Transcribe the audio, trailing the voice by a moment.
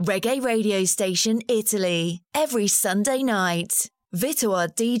Reggae radio station Italy. Every Sunday night. Vito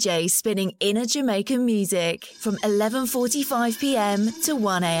DJ spinning inner Jamaican music from 11:45 p.m. to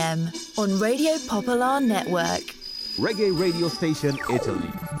 1 a.m. on Radio Popular Network. Reggae radio station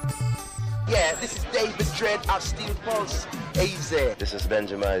Italy. Yeah, this is David Dredd of Steel Pulse. AZ. This is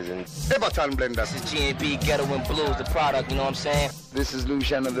Benjamin. Everton Blender. This is G&B Ghetto and Blues, the product, you know what I'm saying? This is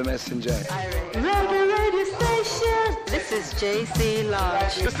Luciano the Messenger. Reggae radio station. This is JC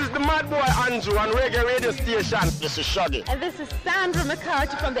Lodge. This is the Mad Boy Andrew on Reggae radio station. This is Shuggy. And this is Sandra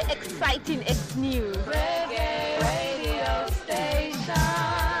McCarthy from the exciting X News. Reggae radio station.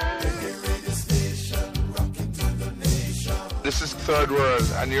 This is Third World,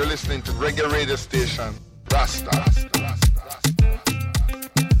 and you're listening to Reggae Radio Station. Rasta.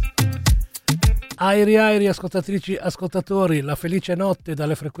 Airi, ascoltatrici, ascoltatori, la felice notte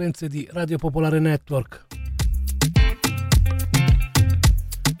dalle frequenze di Radio Popolare Network.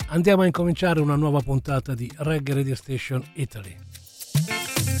 Andiamo a incominciare una nuova puntata di Reggae Radio Station Italy.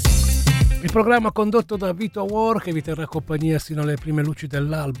 Il programma condotto da Vito War, che vi terrà compagnia sino alle prime luci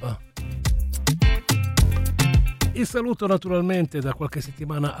dell'alba. Il saluto naturalmente da qualche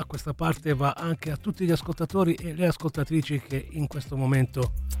settimana a questa parte va anche a tutti gli ascoltatori e le ascoltatrici che in questo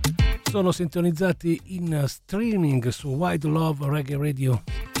momento sono sintonizzati in streaming su Wide Love Reggae Radio.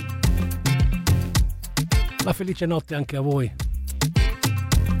 La felice notte anche a voi.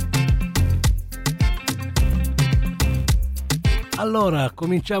 Allora,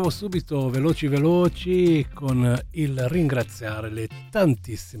 cominciamo subito veloci con il ringraziare le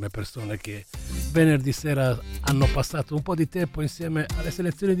tantissime persone che venerdì sera hanno passato un po' di tempo insieme alle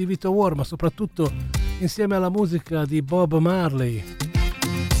selezioni di Vito War, ma soprattutto insieme alla musica di Bob Marley.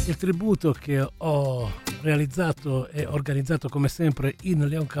 Il tributo che ho realizzato e organizzato come sempre in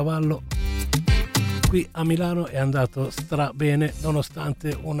Leoncavallo qui a Milano è andato strabene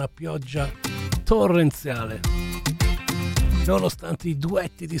nonostante una pioggia torrenziale, nonostante i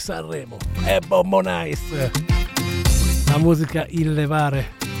duetti di Sanremo e Bombo Nice. La musica Il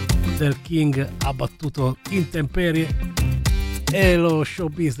Levare del King ha battuto intemperie e lo show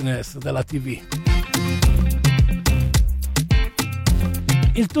business della TV.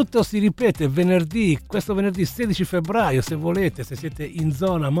 Il tutto si ripete questo venerdì 16 febbraio, se volete, se siete in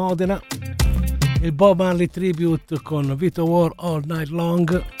zona Modena, il Bob Marley Tribute con Vito War All Night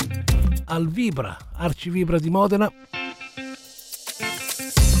Long al Vibra, Arcivibra di Modena.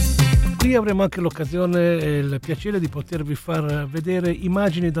 Qui avremo anche l'occasione e il piacere di potervi far vedere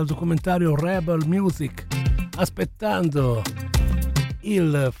immagini dal documentario Rebel Music, aspettando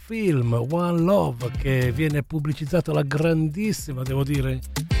il film One Love che viene pubblicizzato alla grandissima, devo dire,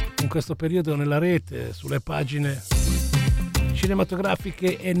 in questo periodo nella rete, sulle pagine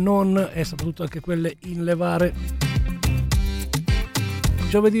cinematografiche e non, e soprattutto anche quelle in levare.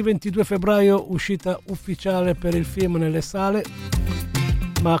 Giovedì 22 febbraio uscita ufficiale per il film nelle sale,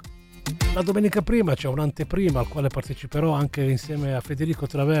 ma la domenica prima c'è un'anteprima al quale parteciperò anche insieme a Federico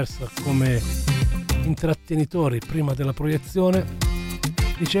Traversa come intrattenitori prima della proiezione.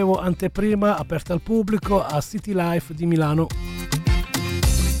 Dicevo anteprima aperta al pubblico a City Life di Milano,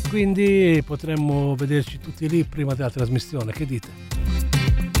 quindi potremmo vederci tutti lì prima della trasmissione, che dite?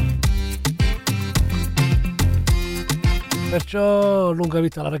 Perciò lunga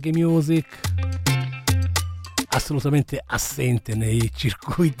vita alla reggae music, assolutamente assente nei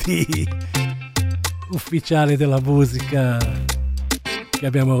circuiti ufficiali della musica che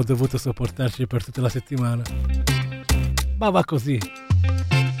abbiamo dovuto sopportarci per tutta la settimana, ma va così.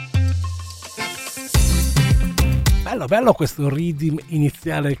 Bello questo reading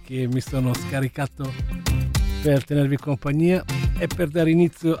iniziale che mi sono scaricato per tenervi compagnia e per dare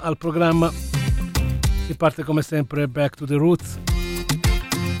inizio al programma. Si parte come sempre Back to the Roots,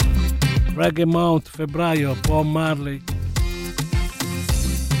 Reggae Mount, febbraio, Bob Marley.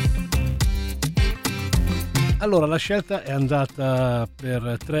 Allora, la scelta è andata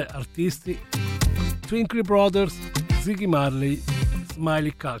per 3 artisti: Twinkle Brothers, Ziggy Marley,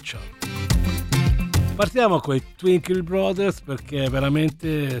 Smiley Culture. Partiamo con i Twinkle Brothers perché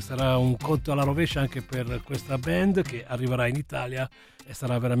veramente sarà un conto alla rovescia anche per questa band che arriverà in Italia e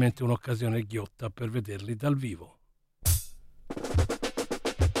sarà veramente un'occasione ghiotta per vederli dal vivo.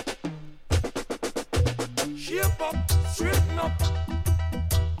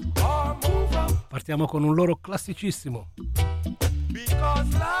 Partiamo con un loro classicissimo.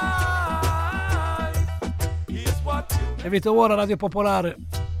 E Vito War, Radio Popolare.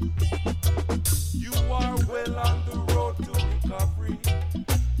 Well on the road to recovery,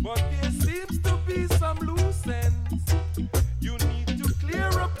 but there seems to be some loose ends. You need to clear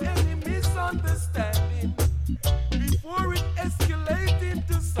up any misunderstanding before it escalates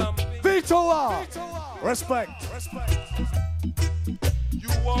into Vitoa. Respect. You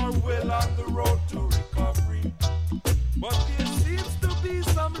are well on the road to recovery, but there seems to be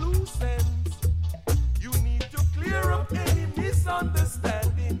some loose ends. You need to clear up any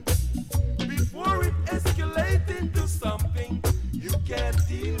misunderstanding before it escalates into something you can't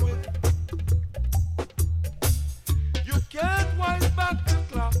deal with. You can't wind back the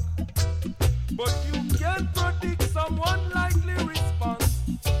clock, but you can predict someone's likely response.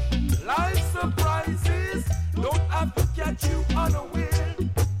 Life surprises don't have to catch you unaware,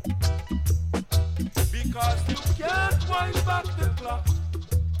 because you can't wind back the clock,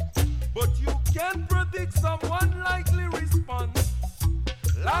 but you can predict someone's likely response.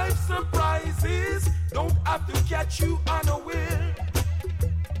 Life surprises don't have to catch you unaware.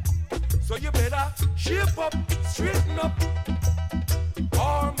 So you better shape up, straighten up,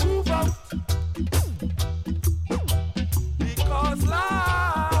 or move out. Because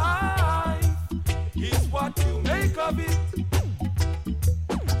life is what you make of it.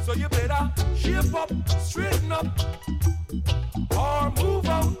 So you better shape up, straighten up, or move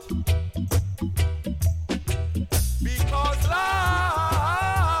out. Because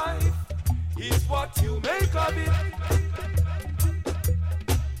life is what you make of it.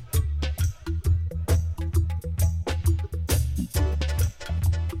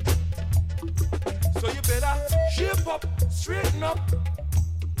 So you better shape up, straighten up,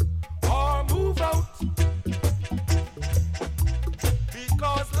 or move out.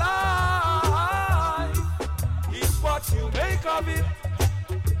 Because life is what you make of it.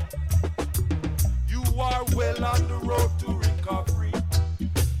 You are well on the road to recovery,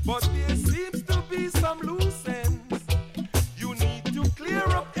 but there seems to be some loose ends. You need to clear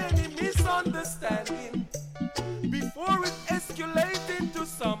up any misunderstanding before it escalates into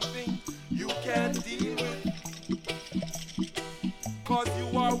something you can't deal with. Cause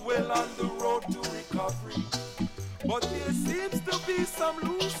you are well on the road to recovery, but there seems to be some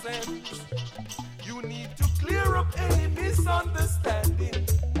loose ends. You need to clear up any misunderstanding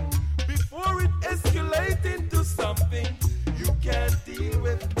before it escalates into something you can't deal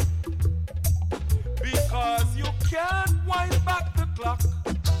with. Because you can't wind back the clock,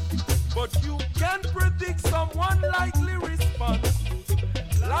 but you can predict someone's likely response.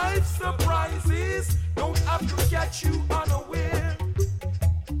 Life surprises don't have to catch you unaware.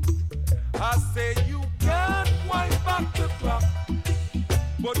 I say you can't wind back the clock,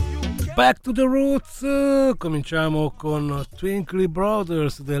 but you can. Back to the Roots. Cominciamo con Twinkly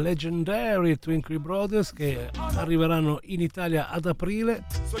Brothers, The Legendary Twinkly Brothers, che arriveranno in Italia ad aprile.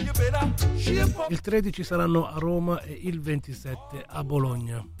 Il 13 saranno a Roma e il 27 a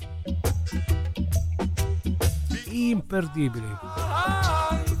Bologna. Imperdibili.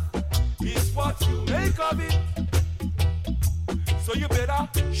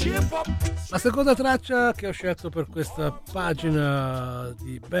 La seconda traccia che ho scelto per questa pagina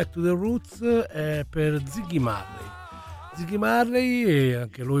di Back to the Roots è per Ziggy Marley. Ziggy Marley è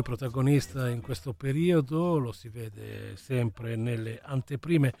anche lui protagonista in questo periodo, lo si vede sempre nelle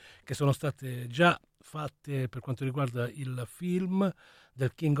anteprime che sono state già fatte per quanto riguarda il film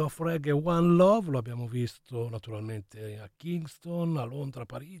del King of Reggae One Love. Lo abbiamo visto naturalmente a Kingston, a Londra, a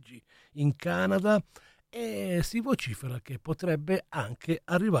Parigi, in Canada, e si vocifera che potrebbe anche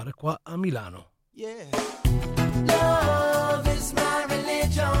arrivare qua a Milano. Yeah. Love is my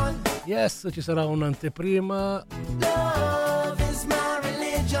religion. Yes, ci sarà un'anteprima. Love is my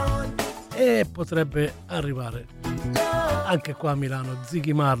religion. E potrebbe arrivare anche qua a Milano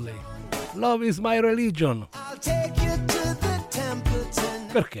Ziggy Marley. Love is my religion. I'll take you to the temple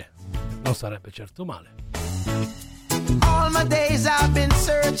tonight. Perché? Non sarebbe certo male. All my days I've been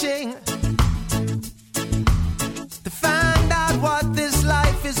searching to find out what this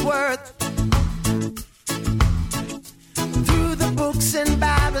life is worth. Through the books and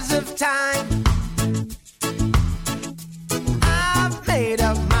Bibles of time, I've made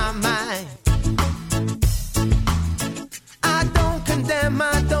up my mind. I don't condemn,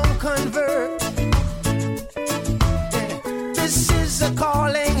 I don't convert. This is a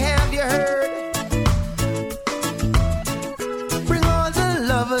calling, have you heard? Bring all the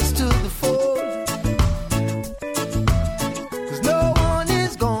lovers to the fold, 'cause no one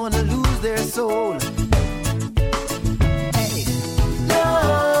is gonna lose their soul. Hey,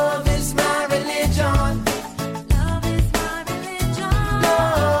 love is my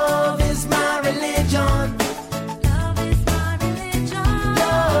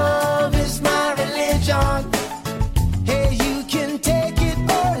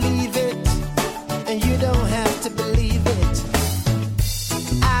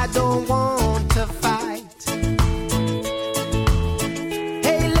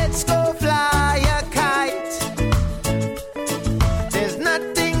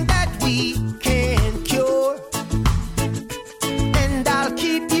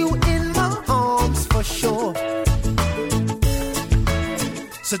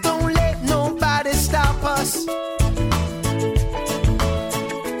So don't let nobody stop us.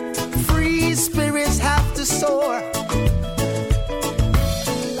 Free spirits have to soar.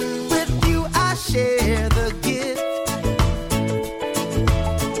 With you I share the gift.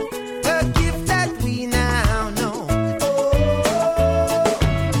 The gift that we now know.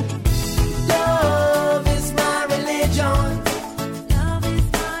 Love is my religion. Love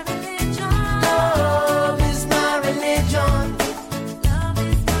is my religion. Love is my religion.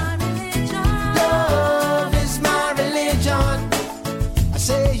 Love is my religion. I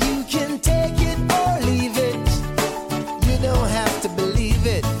say you can take it or leave it. You don't have to believe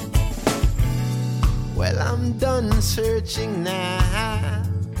it. Well, I'm done searching now.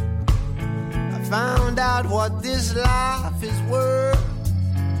 I found out what this life is worth.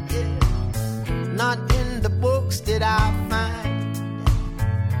 Yeah. Not in the books did I find,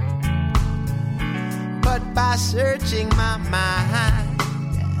 but by searching my mind.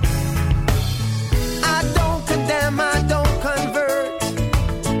 I don't condemn, I don't convert.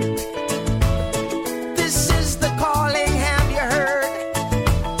 This is the calling, have you heard?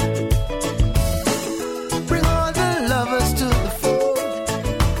 Bring all the lovers to the fold.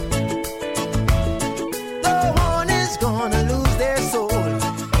 No one is gonna lose their soul.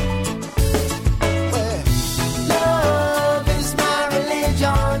 Well, love is my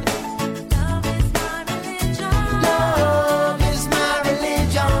religion. Love is my religion. Love is my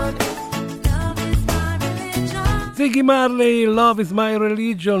religion. Ziggy Marley, Love is my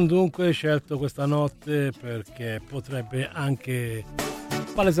religion. Dunque hai scelto questa notte perché potrebbe anche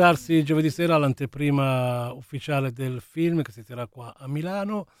palesarsi giovedì sera l'anteprima ufficiale del film che si terrà qua a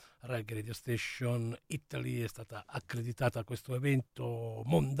Milano. Reggae Radio Station Italy è stata accreditata a questo evento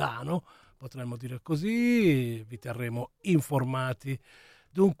mondano, potremmo dire così, vi terremo informati.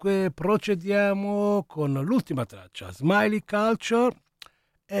 Dunque procediamo con l'ultima traccia, Smiley Culture.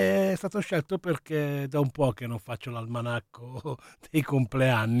 È stato scelto perché da un po' che non faccio l'almanacco dei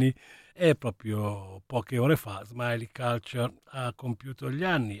compleanni e proprio poche ore fa Smiley Culture ha compiuto gli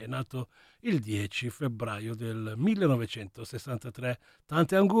anni, è nato il 10 febbraio del 1963.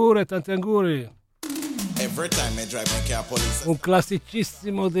 Tanti auguri, tanti auguri! Un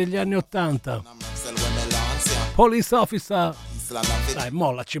classicissimo degli anni 80. Police Officer. Dai,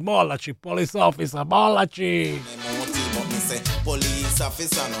 mollaci, Police Officer, mollaci! Police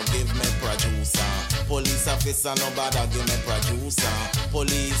officer no give me producer. Police officer no bother give me producer.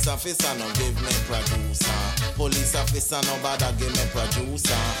 Police officer no give me producer. Police officer no bother give me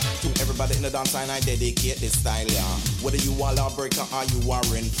producer. To everybody in the dance line I dedicate this style, yeah. Whether you are a lawbreaker or you are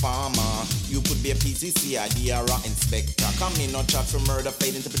informer, you could be a PCC idea or inspector. Come in no chat for murder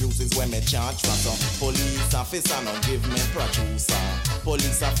fade into producers when me charge for. So police officer no give me producer.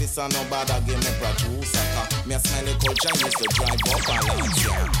 Police officer no bother give me producer. Me a Smiley culture used to drive up a lot,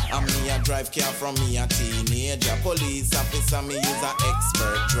 yeah. And me a drive car from me a teenager. Police officer me is a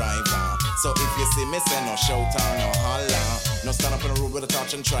expert driver. So if you see me say no shout or no holler, no stand up in the road with a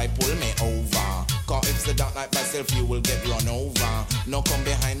torch and try pull me over. Cause if the dark like myself you will get run over. No come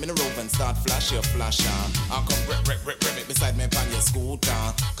behind me in the road and start flash your flasher. I'll come rip it beside me on your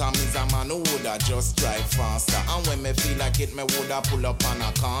scooter. Cause me's a man who woulda just drive faster. And when me feel like it me woulda pull up on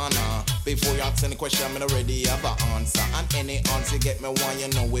a corner. Before you ask any question me already have a answer. And any answer you get me one you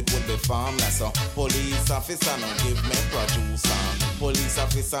know it would be farmless. So police officer no give me producer. Police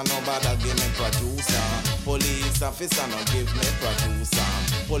officer no bother give me producer. Police officer no give me producer.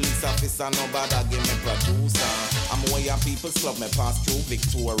 Police officer no bother give me producer. I'm away at People's Club me pass through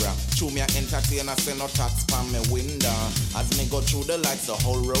Victoria. Through me a entertainer say no tax pan me window. As me go through the lights the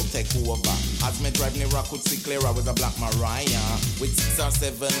whole road take over. As me drive me rock could see clear I was a Black Mariah. With 6 or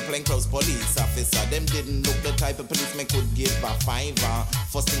 7 plainclothes police officer. Them didn't look the type of police me could give a fiver.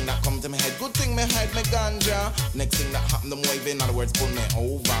 First thing that come to me head, good thing me hide me ganja. Next thing that happen them wave, in other words pull me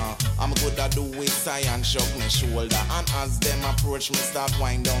over. I'm good at do with science, shock me shoulder. And as them approach me start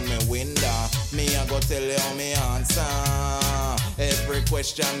wind down me window. Me I go tell you how me answer. Every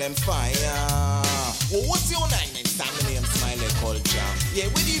question them fire. Well, what's your name? It's time my name Smiley Culture.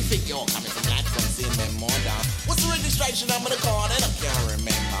 Yeah, where do you think you're coming from? Like from seeing my mother. What's the registration I'm gonna call? And I can't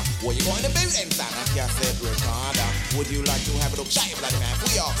remember. What you going to boot inside? I can't say recorder. Would you like to have a look? Shut your bloody mouth.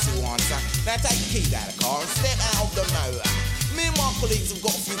 We ask you answer. Now take the key out of the car and step out of the motor. Me and my colleagues have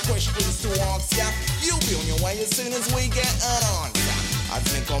got a few questions to ask ya. You'll be on your way as soon as we get an answer. As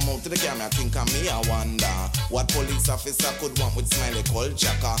me come out to the camera, think of me, I wonder what police officer could want with smiley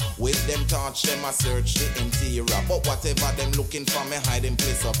culture. With them touch, them I search the interior. But whatever them looking for, me hiding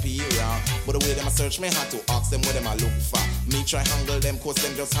place up here. But the way them I search, me had to ask them what them I look for. Me try handle them, cause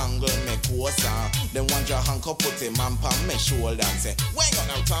them just handle me closer. Then one draw handcuff, put him on me shoulder and say, we ain't got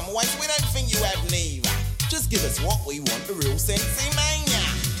no time, once we don't think you have neither. Just give us what we want, the real sensei mania.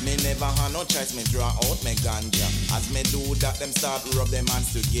 Me never had no choice, me draw out me ganja. As me do that, them start rub them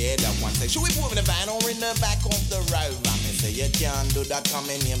hands together. One say, should we put in the van or in the back of the rover? Me say, you can't do that, come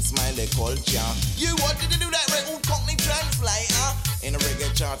in name smiley culture. You wanted to do that record company translator. In the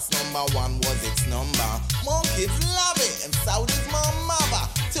reggae charts, #1 was its number. More kids love it, and so does my mother.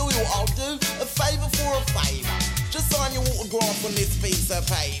 Tell you what I'll do, a favor for a favor. Just sign your autograph on this piece of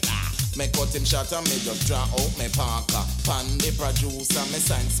paper. Me cut him short and me just draw out me parker. Pan the producer, me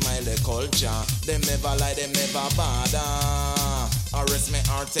sign smiley culture. Them never lie, them never bother. Arrest me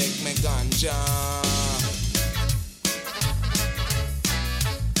or take me ganja.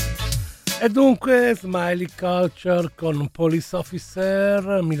 E dunque Smiley Culture con Police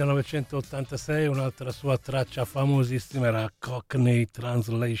Officer 1986, un'altra sua traccia famosissima era Cockney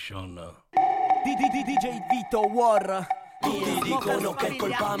Translation. DJ Vito War. Tutti dicono che è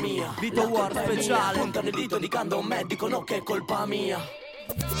colpa mia. Vito War speciale. Punta del dito indicando un me, dicono che è colpa mia.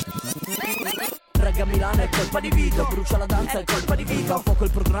 Reggae a Milano è colpa di Vito, brucia la danza è colpa di Vito, a fuoco il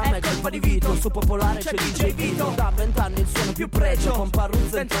programma è colpa di Vito, su popolare c'è DJ Vito, da 20 anni il suono più pregio, con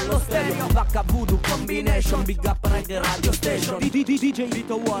Parruzza dentro lo stereo, Vacca Voodoo Combination, Big Up Reggae Radio Station, DJ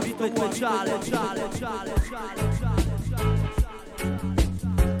Vito War speciale.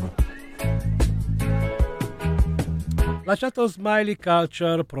 Lasciato Smiley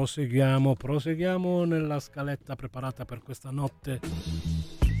Culture, proseguiamo nella scaletta preparata per questa notte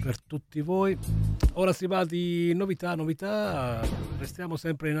per tutti voi. Ora si va di novità, restiamo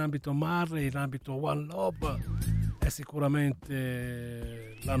sempre in ambito Marley, in ambito One Love. È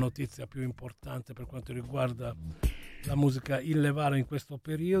sicuramente la notizia più importante per quanto riguarda la musica in levare in questo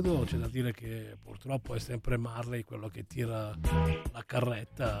periodo. C'è da dire che purtroppo è sempre Marley quello che tira la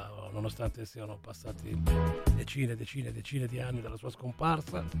carretta, nonostante siano passati decine di anni dalla sua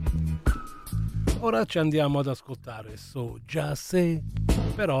scomparsa. Ora ci andiamo ad ascoltare So Just Say,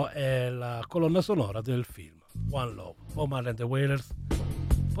 però è la colonna sonora del film One Love, Bob Marley and the Wailers.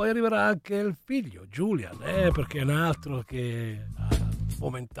 Poi arriverà anche il figlio Julian, perché è un altro che ha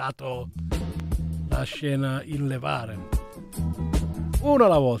fomentato la scena in levare. Uno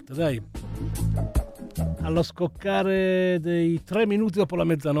alla volta, dai. Allo scoccare dei 3 minuti dopo la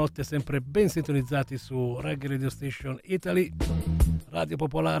mezzanotte, sempre ben sintonizzati su Reggae Radio Station Italy, Radio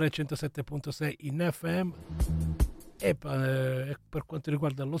Popolare 107.6 in FM e per quanto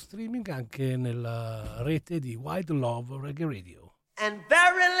riguarda lo streaming anche nella rete di Wide Love Reggae Radio. And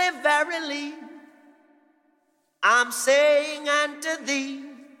verily, verily, I'm saying unto thee,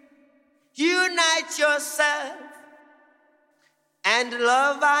 unite yourself and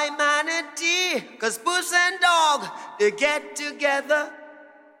love humanity, 'cause puss and dog, they get together.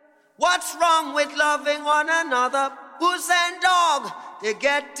 What's wrong with loving one another? Puss and dog, they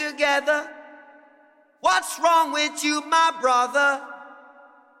get together. What's wrong with you, my brother?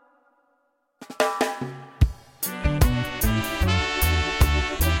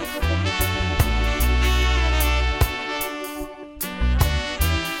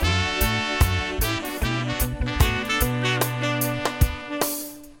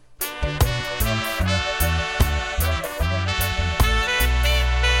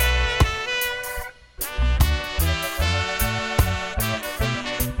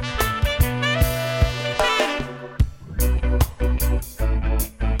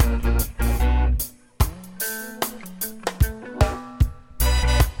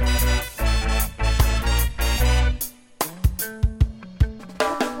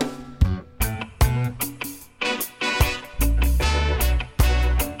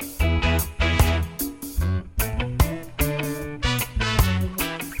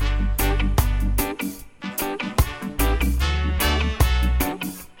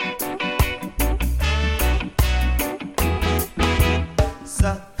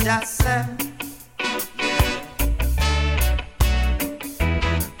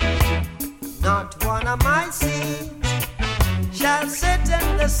 Not one of my seeds shall sit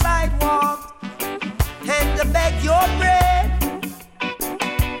in the sidewalk and beg your bread.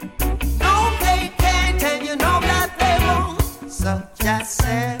 No, they can't, and you know that they won't. So just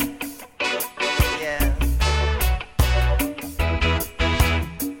say, yeah.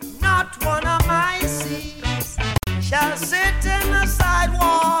 Not one of my seeds shall sit in the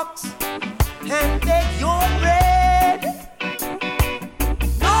sidewalks and beg your bread.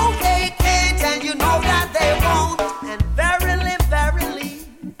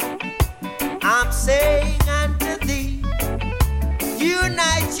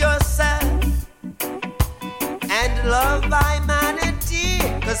 love humanity.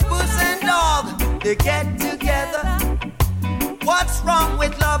 Cause puss and dog, they get together. What's wrong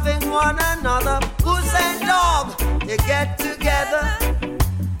with loving one another? Puss and dog, they get together.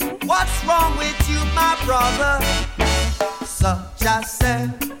 What's wrong with you, my brother? So just say,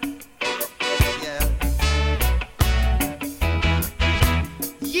 yeah.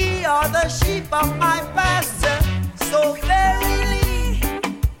 Ye are the sheep of my pasture, so verily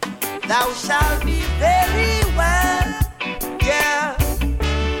thou shalt be very well, yeah.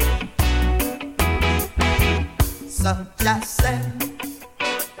 So just say,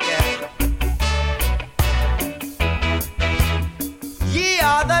 yeah. Ye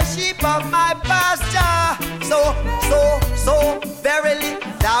are the sheep of my pasture, so verily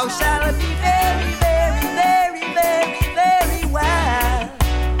thou shalt be very, very, very, very, very well.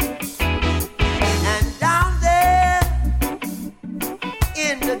 And down there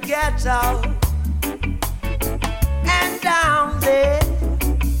in the ghetto, and down there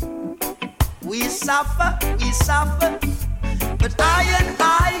we suffer, but I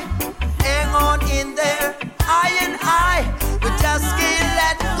hang on in there. I we just can't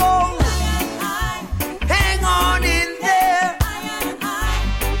let go. Hang on in there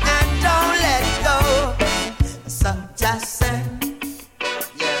and don't let go. So just say,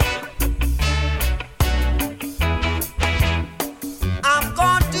 yeah. I'm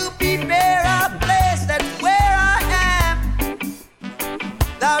going to prepare a place that where I am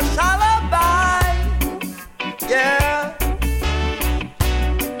thou shalt abide, yeah.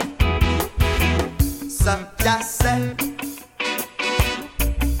 So just say,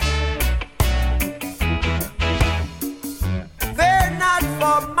 fear not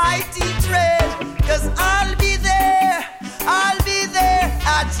for mighty tread, cause I'll be there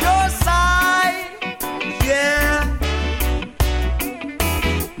at your side, yeah.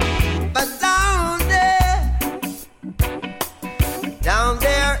 But down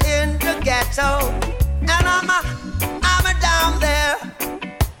there in the ghetto, and I'm down there,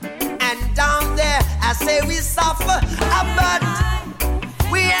 and down there I say we suffer, but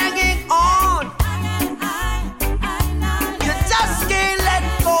we hanging on. You just can't let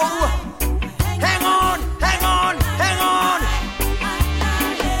go. Hang on, hang on, hang on.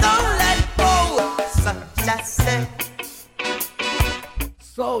 Don't let go. So just say.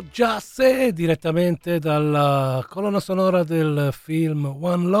 So Just Say, direttamente dalla colonna sonora del film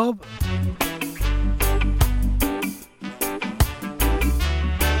One Love.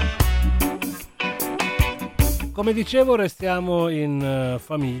 Come dicevo, restiamo in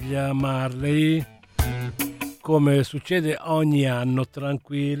famiglia Marley, come succede ogni anno,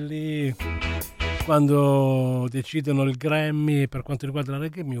 tranquilli. Quando decidono il Grammy per quanto riguarda la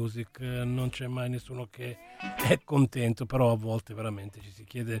reggae music non c'è mai nessuno che è contento, però a volte veramente ci si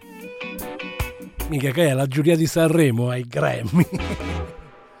chiede mica che è la giuria di Sanremo ai Grammy.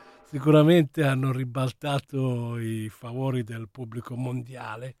 Sicuramente hanno ribaltato i favori del pubblico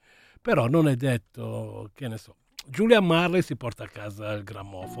mondiale, però non è detto, che ne so, Julian Marley si porta a casa il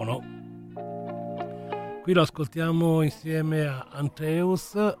grammofono. Qui lo ascoltiamo insieme a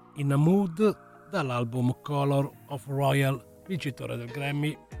Anteus, In a Mood, dall'album Color of Royal, vincitore del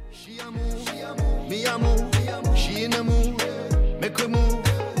Grammy.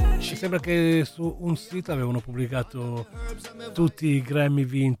 Mi sembra che su un sito avevano pubblicato tutti i Grammy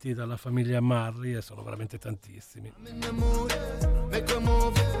vinti dalla famiglia Marley e sono veramente tantissimi.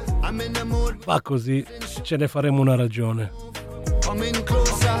 Va così, ce ne faremo una ragione. Coming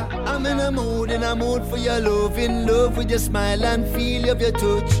closer, I'm in a mood for your love, in love with your smile and feel of your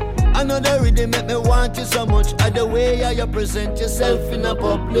touch. Another rhythm make me want you so much, the way how you present yourself in a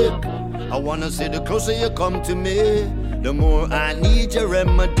public. I wanna say the closer you come to me, the more I need your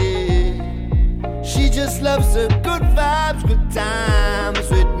remedy. She just loves the good vibes, good times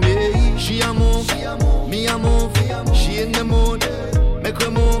with me. She a move, me a move, she in the mood, make her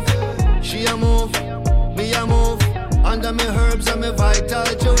move. She a move, me a move. Under me herbs and me vital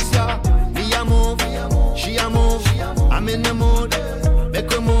juice, yeah. Me a move, she a move. I'm in the mood, make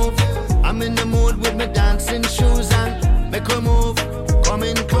her move. I'm in the mood with my dancing shoes and make her move.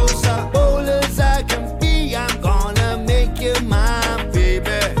 Coming closer, bold as I can be. I'm gonna make you mine,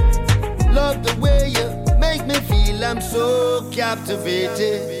 baby. Love the way you make me feel. I'm so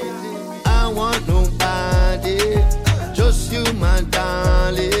captivated. I want nobody, just you, my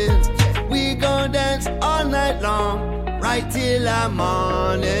darling. We gon' dance all night long, right till the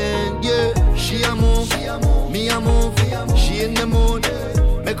morning, yeah. She a move, me a move. She in the mood,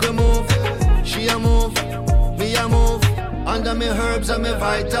 make her move. She a move, me a move. Under me herbs and me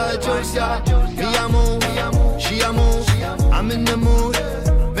vital juice, yeah. Me a move, she a move. I'm in the mood,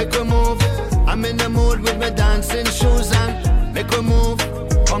 make her move. I'm in the mood with my dancing shoes and make a move,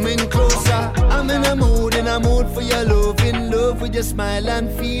 coming closer. I'm in a mood for your love, in love with your smile and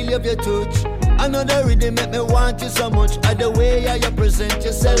feel of your touch. Another rhythm make me want you so much. The way how you present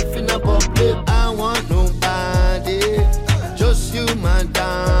yourself in a public. I want nobody, just you, my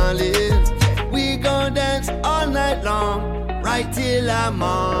darling. We gon' dance all night long, right till the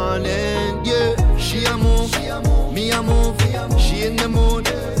morning. Yeah, she a move, me a move. She in the mood,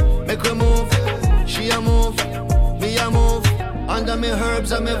 make her move. She a move, me a move. Under me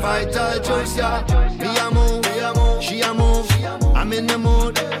herbs and me vital juice, yeah. Me a move, she a move. I'm in the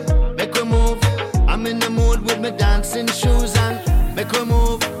mood, make her move. I'm in the mood with my dancing shoes and make her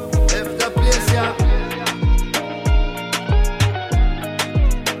move. Left the place, yeah.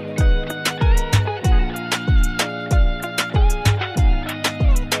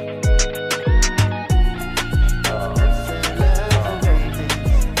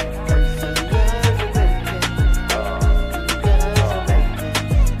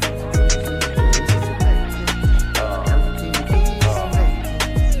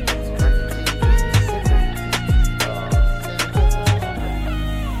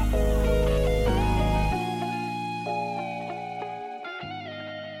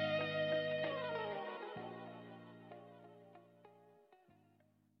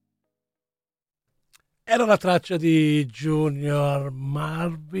 Era la traccia di Junior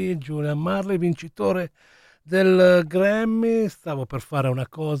Marley, vincitore del Grammy. Stavo per fare una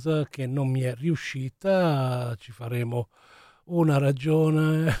cosa che non mi è riuscita, ci faremo una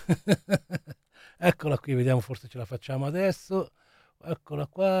ragione. Eccola qui, vediamo, forse ce la facciamo adesso. Eccola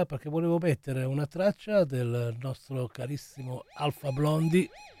qua, perché volevo mettere una traccia del nostro carissimo Alpha Blondy,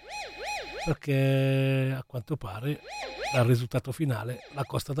 perché a quanto pare dal risultato finale la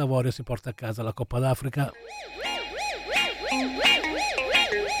Costa d'Avorio si porta a casa la Coppa d'Africa.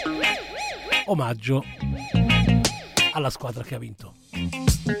 Omaggio alla squadra che ha vinto.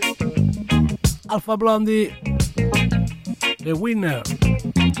 Alpha Blondy, the winner,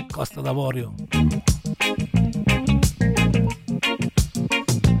 Costa d'Avorio.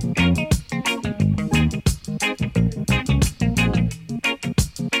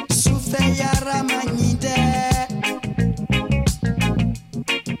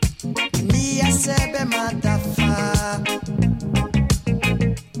 Sebe matafa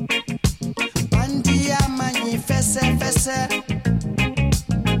Bandia mani fese fese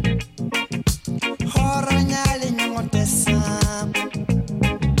Horo nyali nyongotesa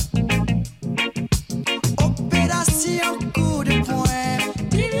Opération coup de poing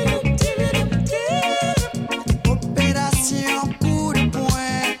Opération coup de poing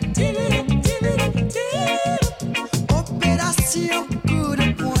Opération coup de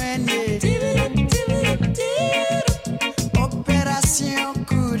poing. Opération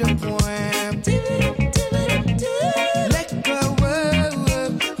coup de poing. Neko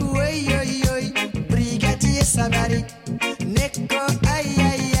brigadier Sabari. Neko ay.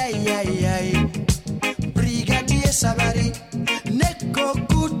 Brigadier Sabari. Neko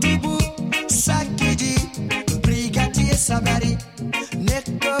Kutubu Sakidi. Brigadier Sabari.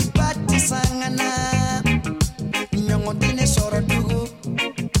 Neko Pati Sangana. Nyongotine Sorodugu.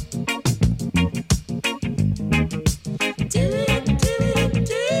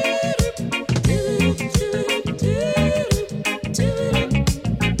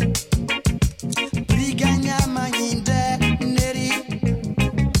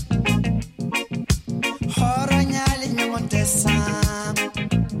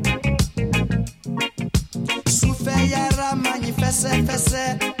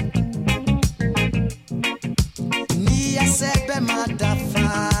 Fese ni ya sebe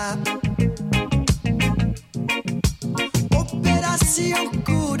madafa Opération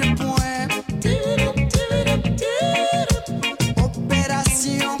coup de poing.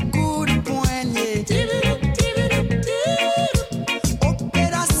 Opération coup de poignet.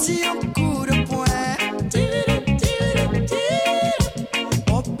 Opération coup de poing.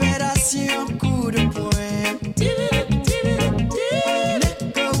 Opération coup de poing.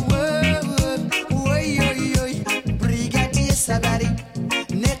 Sabari,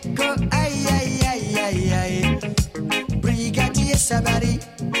 Neko ay. Brigadier Sabari,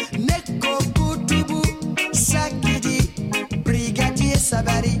 Neko Kutubu Sakidi. Brigadier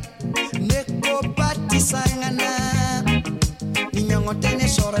Sabari, Neko Pati Sangana. Ninyongotene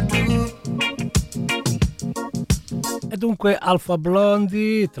Soratugu. E dunque Alpha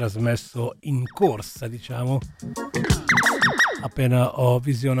Blondy, trasmesso in corsa, diciamo, appena ho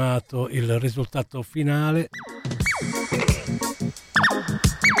visionato il risultato finale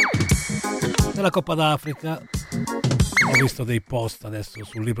della Coppa d'Africa. Ho visto dei post adesso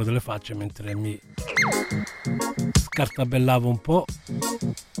sul libro delle facce mentre mi scartabellavo un po'.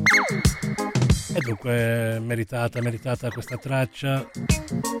 E dunque meritata questa traccia.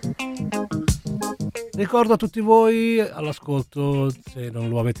 Ricordo a tutti voi all'ascolto, se non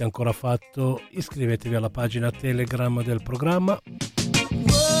lo avete ancora fatto, iscrivetevi alla pagina Telegram del programma.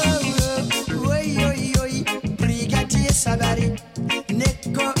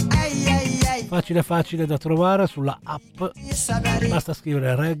 Facile da trovare sulla app, basta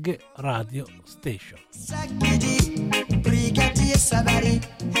scrivere Reggae Radio Station.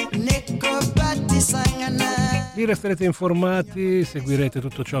 Vi resterete informati, seguirete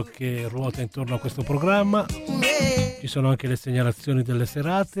tutto ciò che ruota intorno a questo programma. Ci sono anche le segnalazioni delle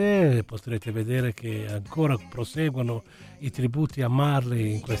serate, potrete vedere che ancora proseguono i tributi a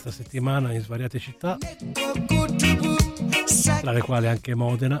Marley in questa settimana in svariate città, tra le quali anche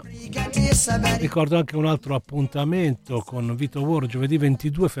Modena. Ricordo anche un altro appuntamento con Vito War giovedì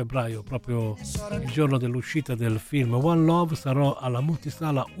 22 febbraio, proprio il giorno dell'uscita del film One Love. Sarò alla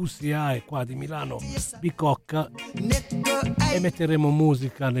multisala UCI qua di Milano Bicocca e metteremo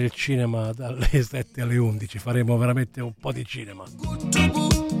musica nel cinema dalle 7 alle 11. Faremo veramente un po' di cinema.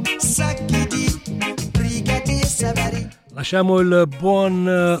 Lasciamo il buon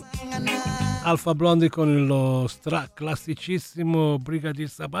Alpha Blondy con lo classicissimo Brigadier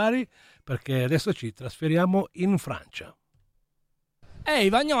Sabari, perché adesso ci trasferiamo in Francia. Ehi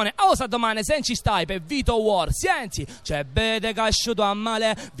Vagnone, osa domani se ci stai per Vito War, senti, c'è bede casciuto a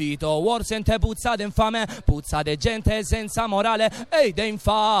male, Vito War sente puzzate infame, puzzate gente senza morale, ed è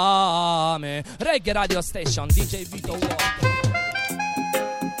infame, Reggae Radio Station, DJ Vito War.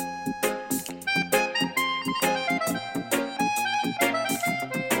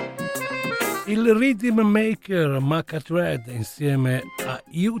 Il rhythm maker Maca Thread insieme a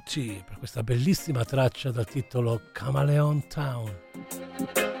UT per questa bellissima traccia dal titolo Chameleon Town.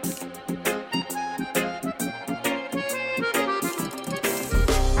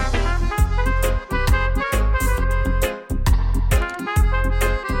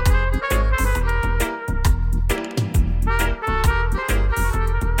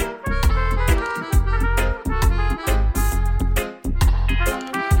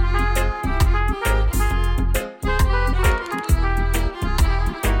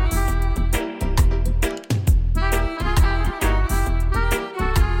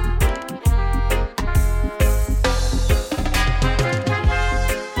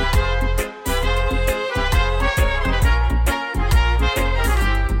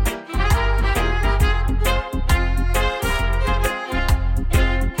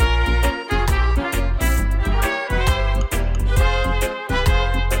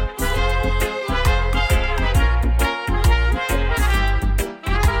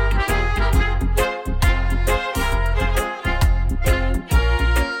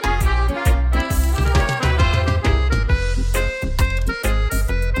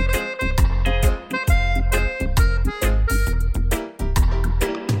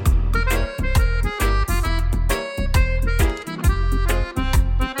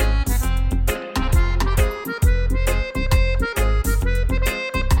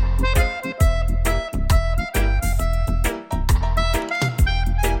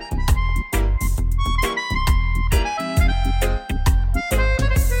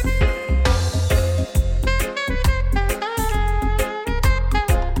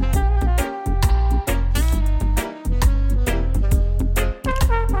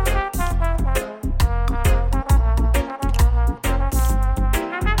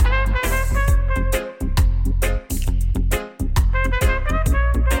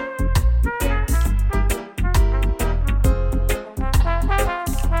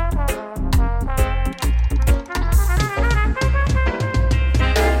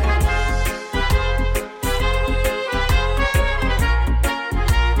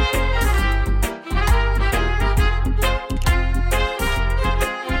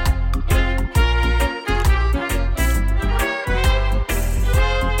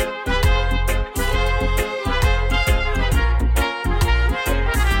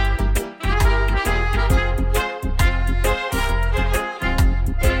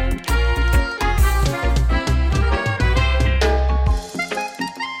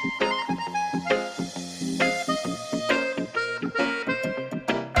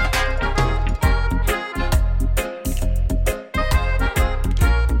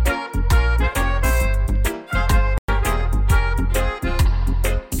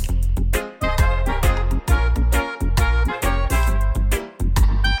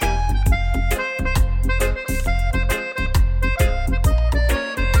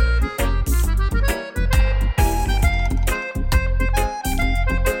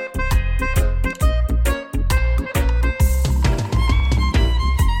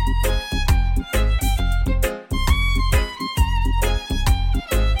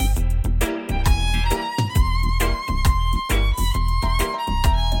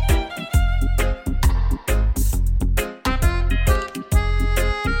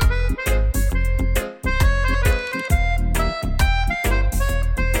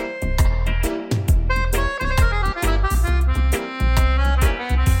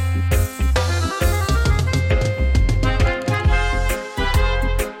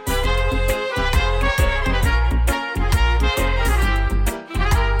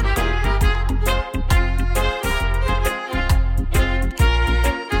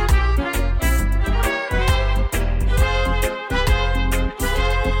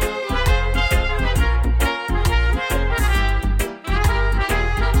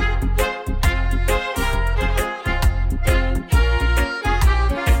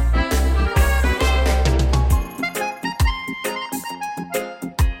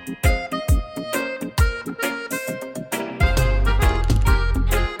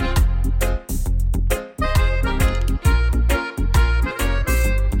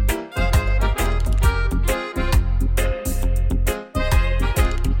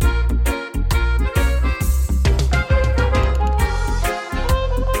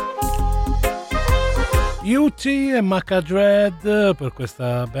 Duty e Maca Dread per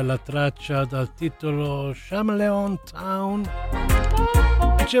questa bella traccia dal titolo Chameleon Town.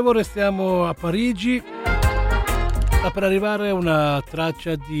 Dicevo, restiamo a Parigi. Sta per arrivare una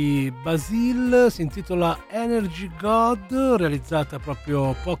traccia di Basile, si intitola Energy God, realizzata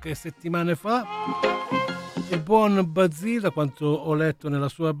proprio poche settimane fa. Il buon Basile, da quanto ho letto nella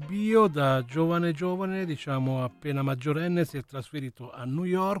sua bio, da giovane, diciamo appena maggiorenne, si è trasferito a New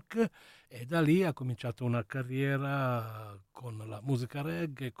York e da lì ha cominciato una carriera con la musica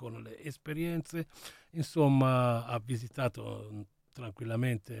reggae, con le esperienze. Insomma, ha visitato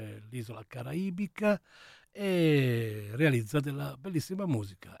tranquillamente l'isola caraibica e realizza della bellissima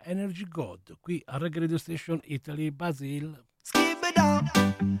musica. Energy God, qui a Reggae Radio Station Italy, Basile.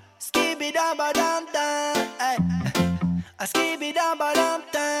 Skibidi-da-ba-dum-dum, ay. A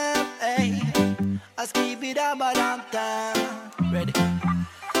skibidi-da-ba-dum-dum, ay. A skibidi-da-ba-dum-dum. Ready?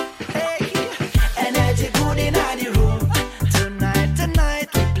 Hey, energy good in the room.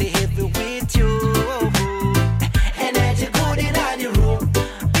 Tonight we play heavy with you. Energy good in the room.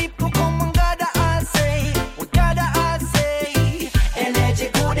 People come and gather and say, we gather and say. Energy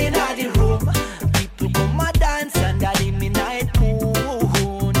good in the room. People come and dance under the midnight moon.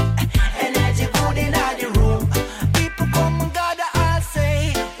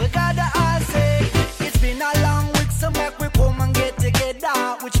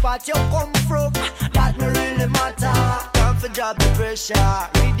 But you come from, that no really matter. Time for drop the pressure,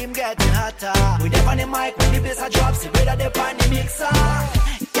 rhythm getting hotter. With them on the mic, when the bass a drop, see whether they find the mixer.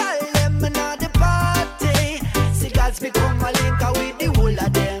 Y'all let me know the party. See God's become a linker with the whole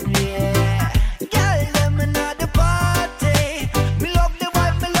of them, yeah. Y'all let me know the party. Me love the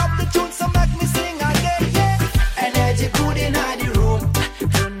vibe, me love the tune, so make me sing again, yeah. Energy good in the room.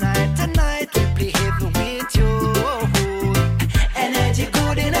 Tonight we play heavy with you. Energy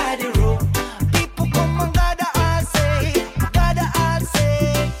good in the room. People come and gather and say.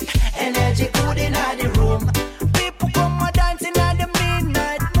 Energy good in the room. People come and dance in the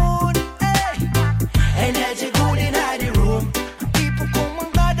midnight moon. Hey. Energy good in the room. People come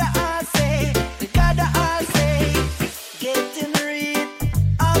and gather and say. Getting rid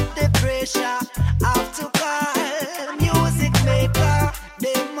of the pressure. Have to call music maker.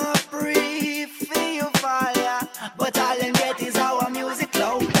 Them a free for you fire. But all them get is our music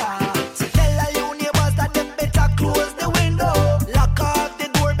louder. So tell all your neighbors that them better close the window. Lock off the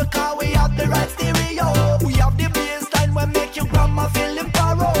door because we have the right stereo. We have the bassline when make your grandma feel the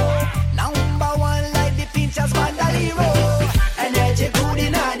power. Number one like the Pinchers Bandalero. Energy good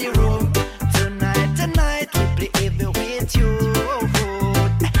in the room. Tonight we play heavy with you.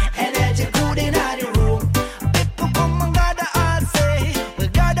 Energy good in the room. People come and gather and say, we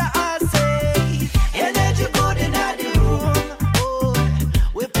gather and say. Energy good in the room. Oh,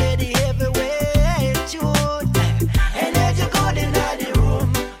 we play the heavyweight tune. Energy good in the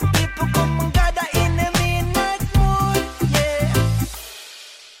room. People come and gather in the midnight moon. Yeah.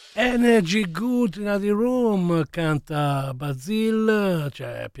 Energy Good in the Room, canta Basile, ci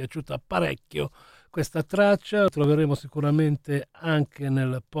è piaciuta parecchio questa traccia, la troveremo sicuramente anche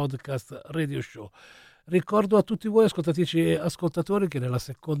nel podcast Radio Show. Ricordo a tutti voi ascoltatrici e ascoltatori che nella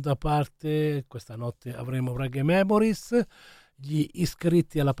seconda parte questa notte avremo Reggae Memories. Gli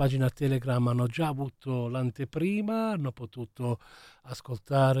iscritti alla pagina Telegram hanno già avuto l'anteprima, hanno potuto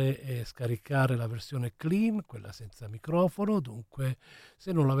ascoltare e scaricare la versione clean, quella senza microfono. Dunque,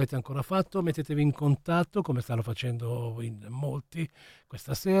 se non l'avete ancora fatto, mettetevi in contatto, come stanno facendo in molti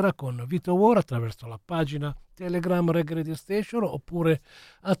questa sera, con Vito War attraverso la pagina Telegram Reggae Radio Station oppure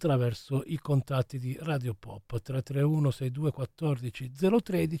attraverso i contatti di Radio Pop 331 62 14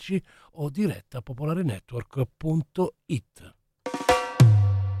 013 o diretta popolarenetwork.it.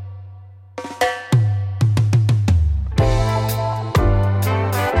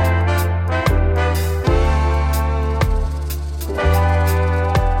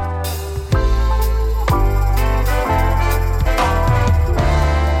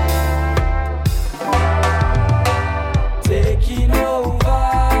 Taking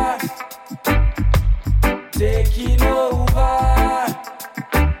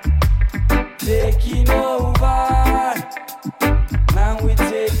over.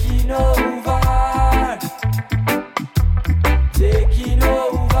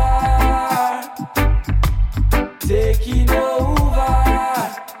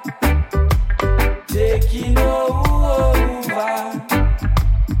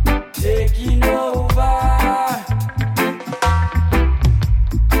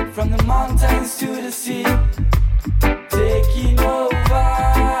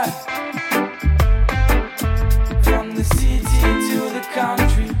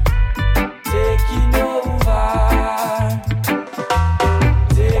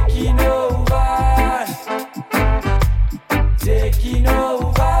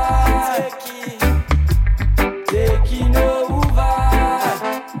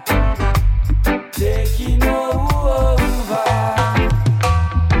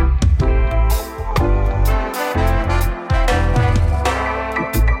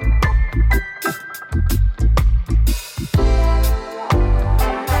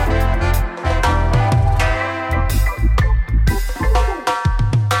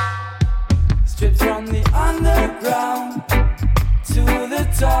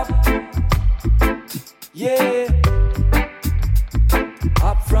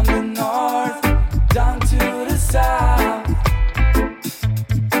 Up from the north, down to the south,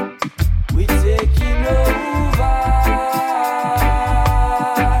 we're taking over.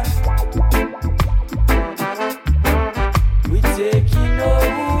 We're taking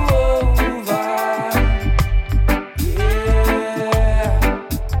over. Yeah.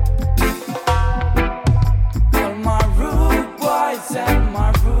 All my rude boys and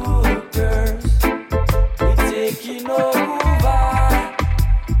my rude girls, we're taking over.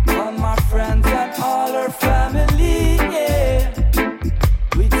 All my friends and all our family, yeah.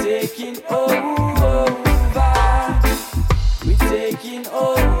 We're taking over. We're taking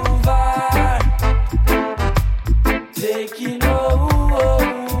over. Taking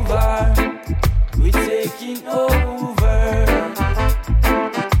over. We're taking over.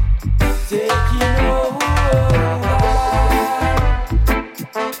 Taking over.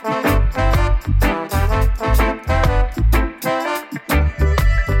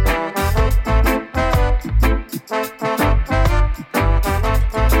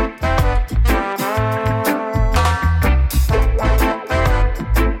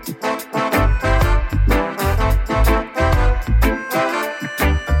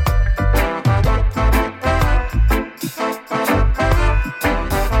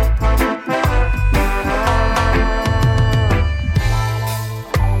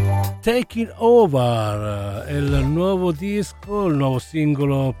 Taking Over è il nuovo disco, il nuovo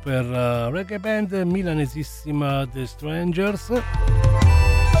singolo per reggae band milanesissima The Strangers.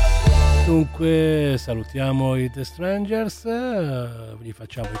 Dunque salutiamo i The Strangers, gli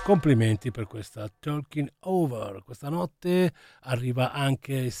facciamo i complimenti per questa Taking Over. Questa notte arriva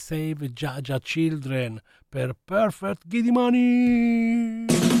anche Save Jaja Children per Perfect Giddy Money.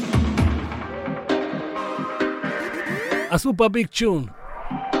 A super big tune.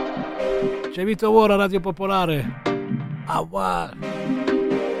 C'è Vito Ora, Radio Popolare.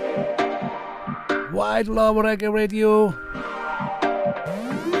 White Love Reggae Radio.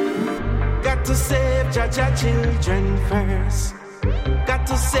 Got to save Jaja children first. Got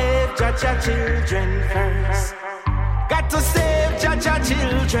to save Jaja children first. Got to save Jaja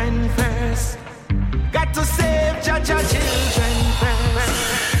children first. Got to save Jaja children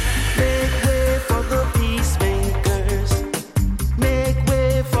first. Make way for the peacemakers. Make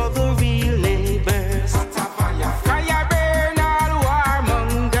way for the real neighbors. Fire burn all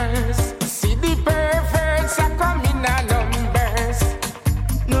warmongers. See the perverts are coming in numbers.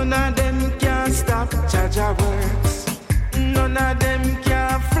 None of them can stop Jaja works. None of them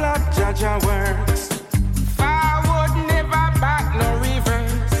can flop Jaja works. Forward never back no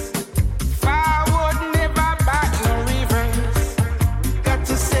reverse. Forward never back no reverse. Got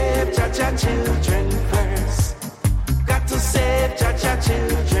to save Jaja children first. Got to save Jaja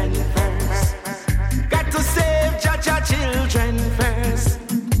children first. Got to save Jaja children first.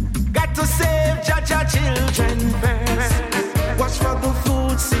 Got to save Jaja children first. Watch for the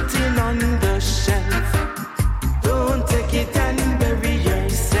food sitting on the shelf. Don't take it and bury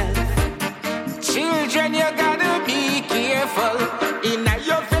yourself. Children, you gotta be careful. In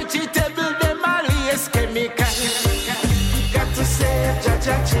your vegetable, them all is chemical. Got to save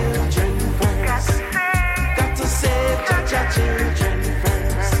Jaja children first. Got to save Jaja children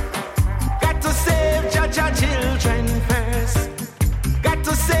first. Got to save Jaja children first. Got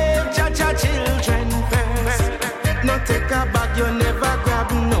to save Jaja children first. No take a bag, you never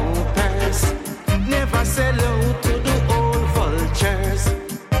grab no purse. Never sell out to the old vultures.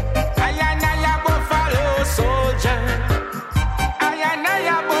 I am a buffalo soldier. I am a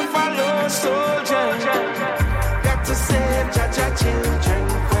buffalo soldier. Got to save Jaja children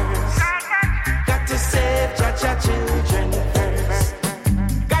first. Got to save Jaja children first.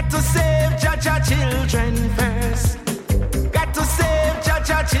 Got to save Jaja children first. Got to save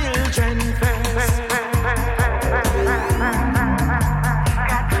Jaja children first.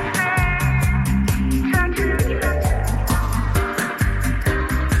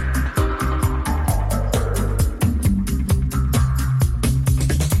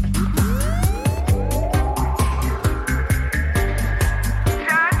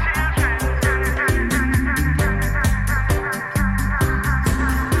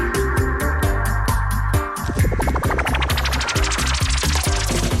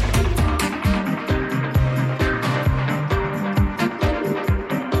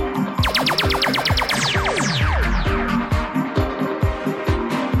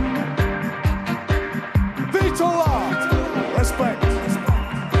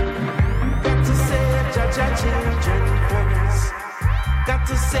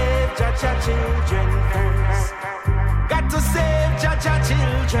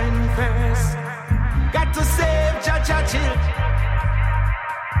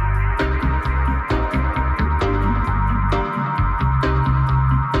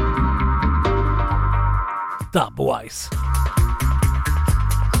 Dubwise.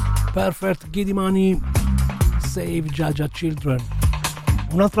 Perfect Giddy Money, Save Jaja Children.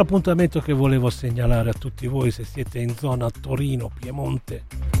 Un altro appuntamento che volevo segnalare a tutti voi se siete in zona Torino, Piemonte.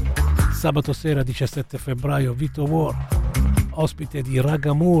 Sabato sera 17 febbraio Vito War, ospite di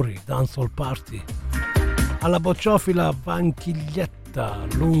Ragamuri, Dancehall Party. Alla bocciofila Vanchiglietta,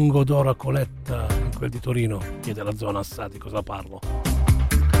 lungo d'ora Coletta, in quel di Torino, chi è della zona sa di cosa parlo.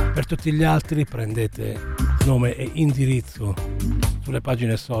 Per tutti gli altri prendete nome e indirizzo sulle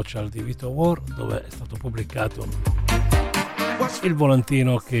pagine social di Vito War, dove è stato pubblicato il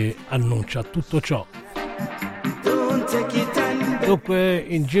volantino che annuncia tutto ciò. Dunque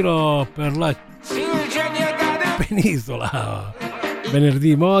in giro per la penisola,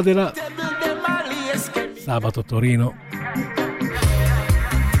 venerdì Modena, sabato Torino,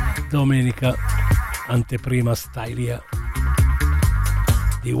 domenica anteprima Stylia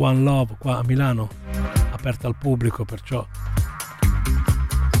di One Love qua a Milano, aperta al pubblico, perciò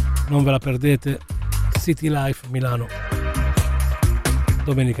non ve la perdete. City Life Milano,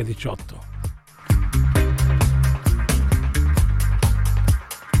 domenica 18.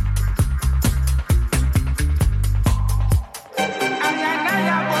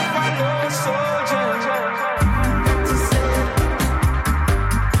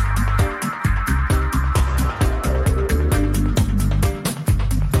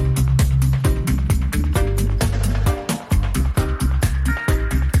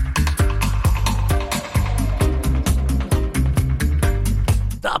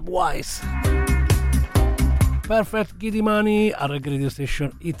 Dubwise. Perfect Giddy Money a Reggae Radio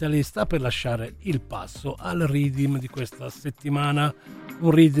Station Italy sta per lasciare il passo al rhythm di questa settimana,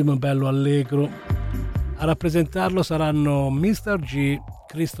 un rhythm bello allegro. A rappresentarlo saranno Mr. G,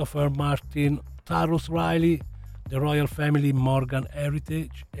 Christopher Martin, Tarrus Riley, The Royal Family, Morgan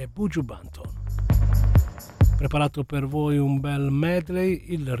Heritage e Buju Banton. Preparato per voi un bel medley,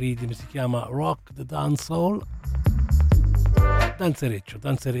 il rhythm si chiama Rock the Dancehall. Danzereccio,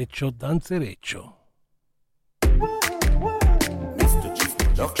 danzereccio, danzereccio.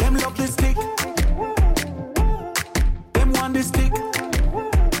 Love them love the stick. Them want the stick.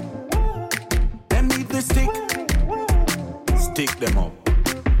 Them need the stick. Stick them up.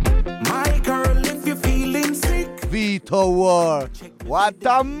 My girl, if you're feeling sick. Vito War. What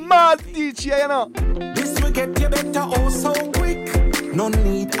a mad DJ, you know. This will get you better oh so quick. No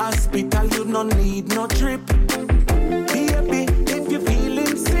need hospital, you no need no trip. Baby, if you're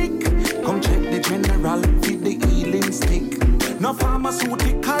feeling sick, come check the general with the healing stick. No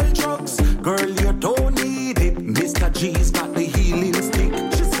pharmaceutical drugs, girl, you don't need it. Mr. G's got the healing stick.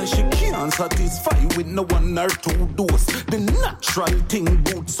 She says she can't satisfy with no 1 or 2 dose. The natural thing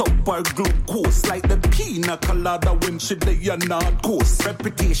boots up her glucose, like the pina colada when she day a North Coast.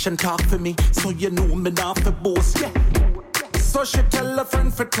 Reputation talk for me, so you know me not for boast, yeah. So she tell a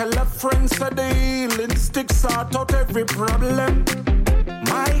friend, so the healing stick sort out every problem.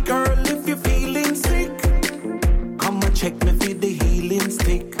 My girl, if you're feeling sick, come and check me for the healing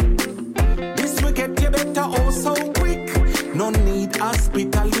stick. This will get you better oh so quick. No need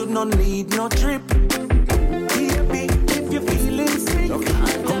hospital, you no need no trip. Baby, if you're feeling sick,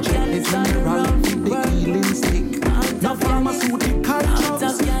 come check the general with the healing stick. No pharmaceutical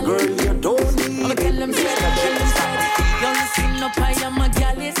drugs, girl, you don't need it. Young listen up, I am a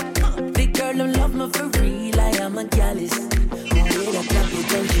gallus. The girl who love me for real, I am a gallus. With a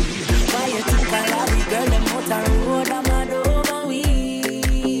capital G. Why you think I love the girl, them out the road, I'm mad over we.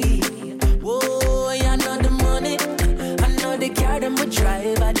 Whoa, I know the money, I know the car, them would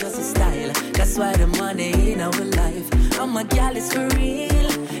drive, I just a style. That's why the money in our life. I'm a gallus for real.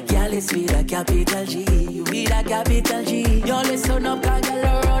 Gallus with a capital G. With a capital G. Yo, listen up, I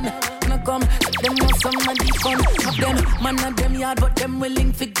gotta run. Come, them want some money fun. Of them, man of them yard, but them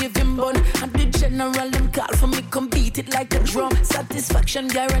willing to give him bun. And the general them call for me, come beat it like a drum. Satisfaction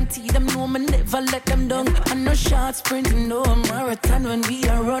guarantee, them know me never let them down. And no short sprint, no marathon when we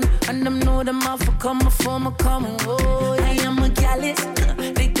are run. And them know them off for come before me come. Oh, I am a gallus.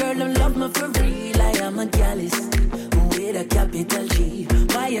 The girl them love me for real. I am a gallus. With a capital G.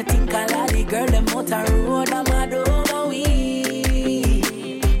 Why you think I like the girl them out the road? I'm mad over we.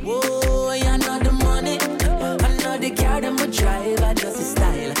 The car them would drive, I just a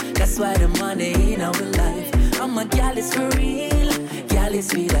style. That's why the money in our life. I'm a gallus for real.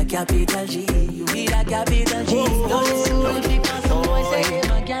 Gallus with a capital G. With a capital G. Don't listen to the people, some boys say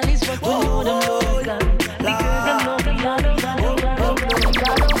I'm a gallus, but we know them local. The girls them local,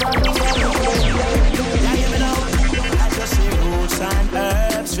 I just see roots and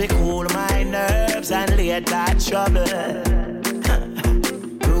herbs, we cool my nerves and lay that trouble.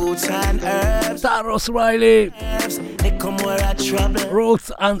 roots and herbs. Tarrus Riley. They come where I trouble.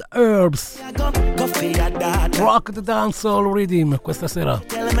 Roots and Herbs. Go for your daughter. Rock the Dancehall Rhythm questa sera.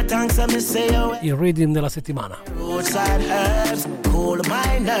 Tell me thanks and me say you. Il rhythm della settimana. Roots and herbs, cool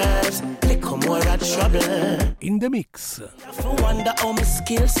my nerves. They come where I trouble. In the mix. I wonder how my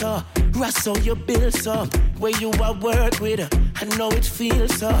skills so. Russ how you build so. Where you are work with. I know it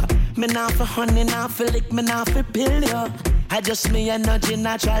feels so. Me not for honey, not for lick, me not for pill yo. I just me energy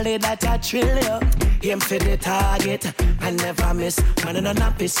naturally that I trill yo. Aim for the target, I never miss. Man, I'm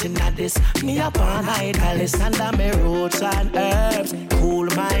not pissing at this. Me up on idleness under me roots and herbs. Cool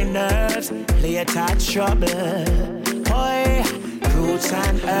my nerves, play it at trouble. Boy, roots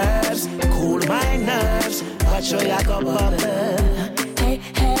and herbs, cool my nerves. Watch how you go bubble. Hey,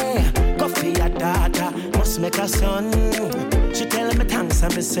 hey, go for your daughter, must make a son. She tell me thanks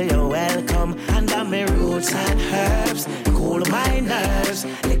and me say you're welcome. Under me roots and herbs, cool my nerves.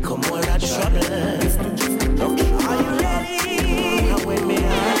 They come more of trouble. Are you ready? Come with me,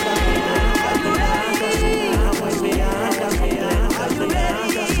 are you ready? Come with me, are you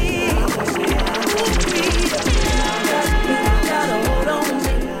ready? Come with me, gotta hold on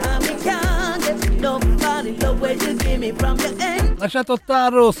me. I can't get nobody the way you give me from the end. Lasciato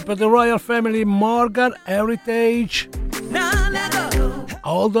Tarrus per The Royal Family, Morgan Heritage.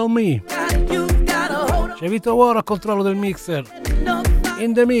 Hold on me. C'è Vito Waro a controllo del mixer.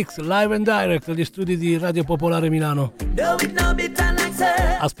 In the mix, live and direct agli studi di Radio Popolare Milano.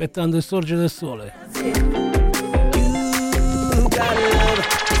 Aspettando il sorgere del sole.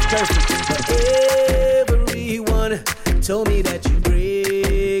 Everyone told me that you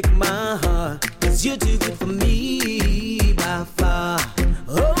break my heart, 'cause you're too good for me by far.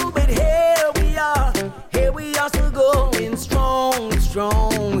 Oh, but here we are still going strong,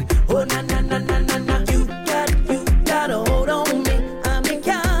 strong. Oh, na na na na na na. You gotta hold on me. I mean,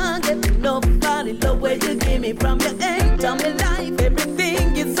 can't get nobody the way you give me from your end. Tell me life,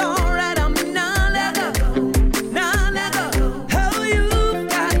 everything is alright. I'm not let go, not let go. Oh,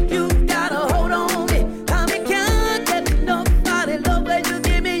 you gotta hold on me. I mean, can't get nobody the way you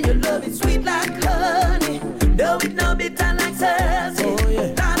give me. Your love is sweet like honey, though it not bitter like sassy. Oh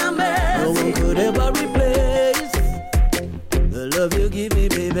yeah, Lord of mercy. No one could ever replace the love you give me,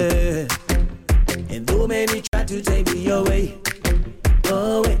 baby. And though many try to take me away,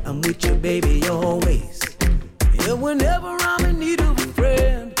 I'm with you, baby, always. And whenever I'm in need of a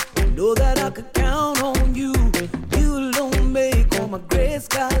friend, know that I could count on you. You alone make all my gray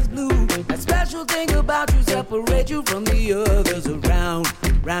skies blue. That special thing about you separate you from the others around,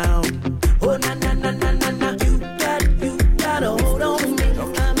 round. Oh, na na na na na na. You gotta hold on me.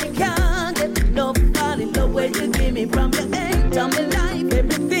 I mean, can't get nobody the way you give me from your end. Tell me life,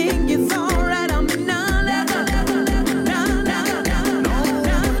 everything is alright. I'm not let go.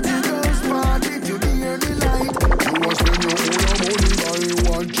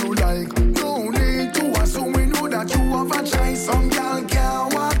 You like, no need to assume we know that you have a choice. Some girl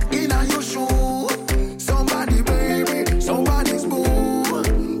can't walk in on your shoe. Somebody baby, somebody's boo.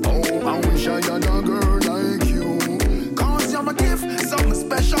 Oh, I wish I had a girl like you. 'Cause you're my gift, something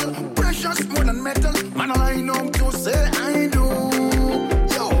special, precious more than metal. Man, I know to say I do.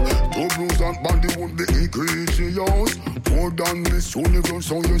 Yo, the blues and body would be ingredients. More than this universe,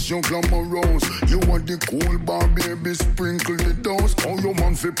 so yes, you glamorous. You want the cool bar, baby, sprinkle the dose. Oh, your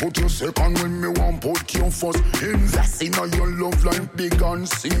man fi put you second when me want put you first. Invest in all your love life, big and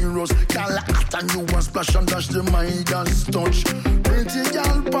serious. Girl, hot and you want splash and dash the Midas touch. Pretty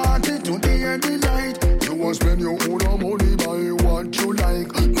girl party to the end of the night. You want spend your own money, buy what you like.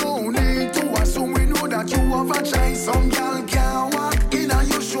 No need to assume we know that you have a choice. Some girl can't walk in on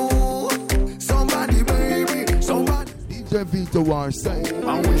your shoe. Somebody, baby, somebody. Vito War say,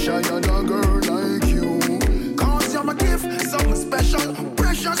 I wish I had a girl like you. 'Cause you're my gift, something special,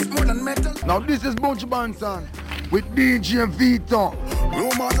 precious more than metal. Now this is Bunch Banton with DJ Vito.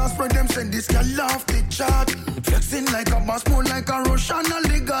 Rumors are spread, them send this girl off the chart. Flexing like a boss, more like a Russian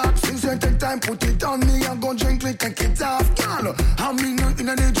oligarch. Since you take time, put it on me, I go gently take it off. Girl, I mean, in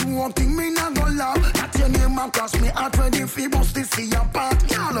a day, you walk thing, me not go laugh. That your name across me, out ready for bust to see your part.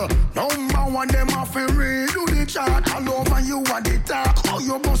 Girl, number one, them off a read, do the chart. All over you are the talk, how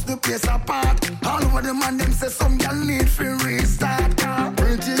you bust the place apart. All over the man, them say some girl need for restart.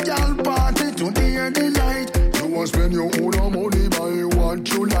 Pretty girl party to the end of the night. You want spend your own money, buy what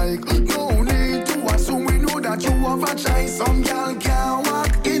you like. No need to assume we know that you have a choice. Some girl can't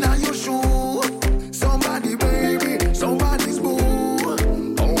walk in on your shoe. Somebody baby, somebody's boo.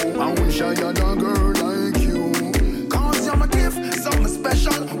 Oh, I wish I had a girl like you. 'Cause you're my gift, something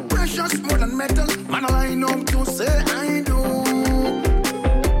special, precious more than metal. Man, I line up to say I do.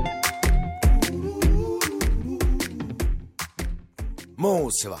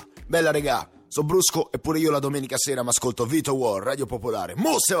 se va. Bella regà, so brusco e pure io la domenica sera mi ascolto Vito War, Radio Popolare.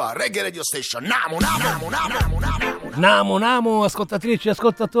 Mo se va, Reggae Radio Station. Namo, ascoltatrici e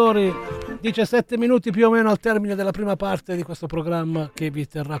ascoltatori. 17 minuti più o meno al termine della prima parte di questo programma che vi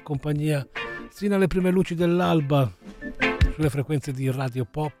terrà compagnia sino alle prime luci dell'alba sulle frequenze di Radio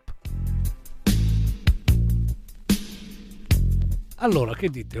Pop. Allora, che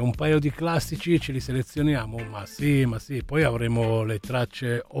dite? Un paio di classici ce li selezioniamo? Ma sì, poi avremo le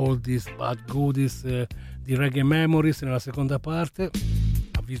tracce Oldies But Goodies di Reggae Memories nella seconda parte.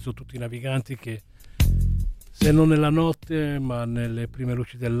 Avviso tutti i naviganti che se non nella notte ma nelle prime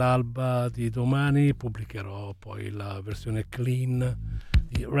luci dell'alba di domani pubblicherò poi la versione clean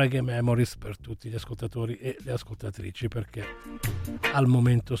di Reggae Memories per tutti gli ascoltatori e le ascoltatrici, perché al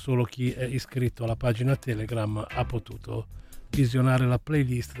momento solo chi è iscritto alla pagina Telegram ha potuto visionare la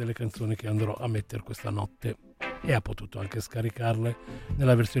playlist delle canzoni che andrò a mettere questa notte e ha potuto anche scaricarle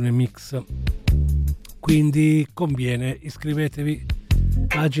nella versione mix. Quindi conviene, iscrivetevi,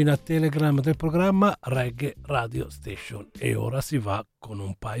 pagina Telegram del programma Reggae Radio Station. E ora si va con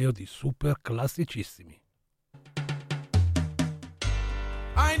un paio di super classicissimi.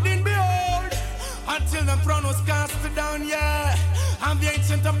 I didn't behold until the throne was cast down, yeah. I'm the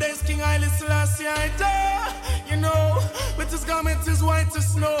ancient of days, King Haile Selassie, I die. You know, with his garment is white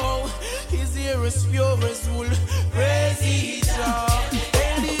as snow, his hair is pure as wool. Praise ye Jah,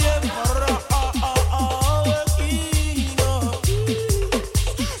 hail the Emperor, King of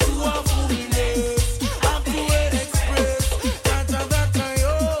Kings. To our fullness, I'm to express that I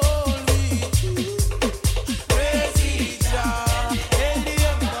only. Praise ye Jah, hail the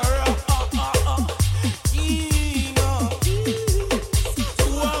Emperor, King of Kings. To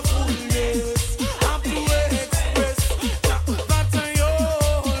our fullness, I'm to express that I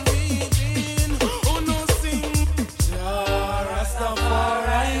only been. Oh no, sing Jah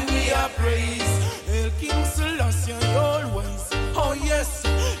Rastafari, we are praise. El King Selassie always. Oh yes,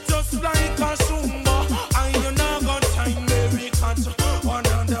 just like a Shumba, I you not got time Mary cat. One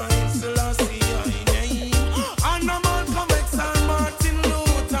under in Selassie I name. And a Malcolm X and Martin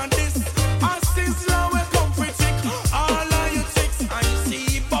Luther. This as law we come for tick. All of you chicks I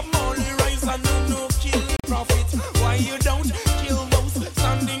see Bob Marley rise and no kill prophet. Why you don't kill those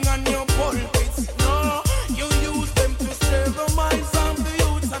standing on your pulpits? No, you use them to save the minds of the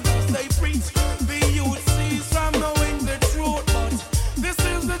youth, and as they preach, the youth cease from knowing the truth. But this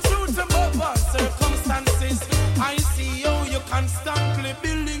is the truth above all circumstances. I see how you constantly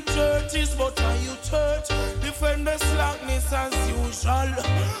building churches, but are you church? Defend the slackness as usual.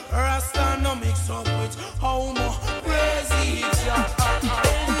 Rasta no mix up with how much praise ye Jah.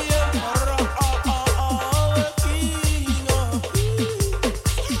 King of Kings.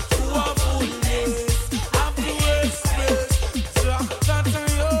 To our fullness, I'm to express Jah that I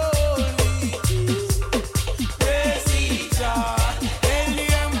only. Praise ye Jah, hail the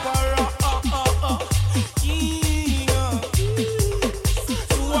Emperor, King of Kings.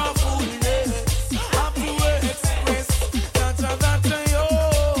 To our fullness, I'm to express that I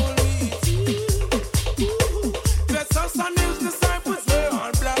only. Jesus and his disciples were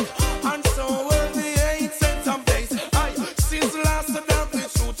all black, and so were the ancient of days. I since last that the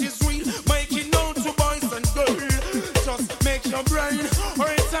truth is real, make it known to boys and girls. Just make your brain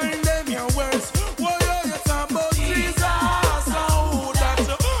return them your words. What are you talking about Jesus? Oh, that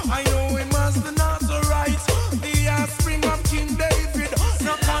I know him as the Nazarite, the offspring of King David.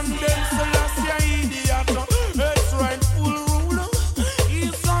 No condemn Selassie, idiot. It's rightful ruler.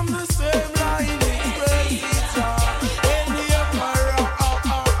 He's from the same line. It's praise ye Jah, hail the Emperor,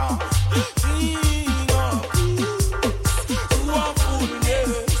 King of Kings. To our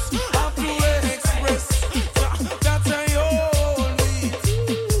fullness, I'm to express that I only.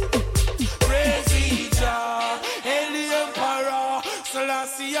 Praise ye Jah, hail the Emperor,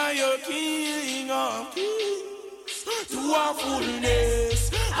 Selassie, your King of Kings. To our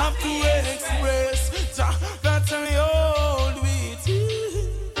fullness, I'm to express that I hold with you.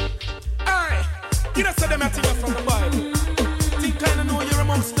 Aye, you know, say them a thing from the Bible. Think kinda know you're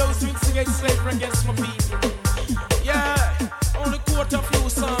amongst those who instigate slavery against my people. Yeah, only quote a few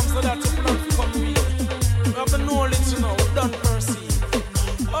psalms so that you can come read. We have the knowledge, you know, done perceive.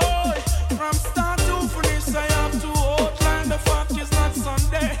 Oh, from start to finish, I have to outline the fact it's not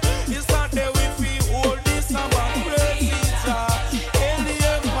Sunday. It's not there we feel all this about praise ye Jah, hail the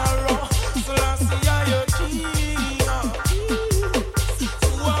Emperor, Selassie, your King of Kings.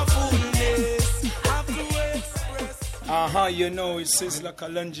 To our fullness, have to express. You know, it's Sizzla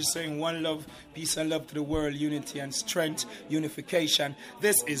Kalonji saying one love, peace and love to the world, unity and strength, unification.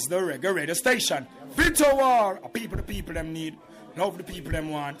 This is the Reggae Radio Station. Vito War, a people the people them need. love the people them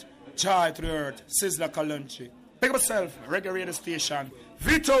want, joy to the earth, Sizzla Kalonji. Pick up yourself, Reggae Radio Station.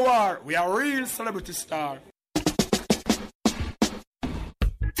 Vito War, we are real celebrity star.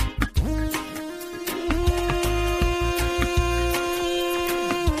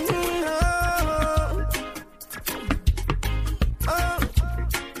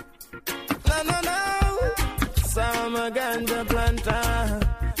 I'm a ganja planter,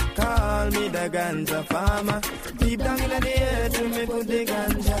 call me the ganja farmer. Deep down in the earth, we me put the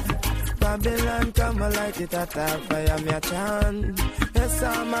ganja. Babylon come and light it at a fire, me a chant. Yes,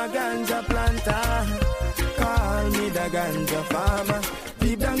 I'm a ganja planter, call me the ganja farmer.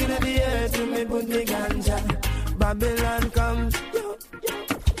 Deep down in the earth, we me put the ganja. Babylon come,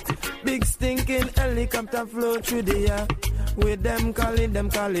 big stinking helicopter flow through the air. With them call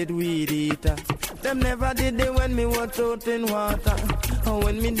it weed eater. Them never did it when me was out in water, or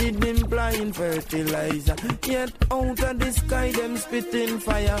when me did them blind fertilizer. Yet out of the sky them spitting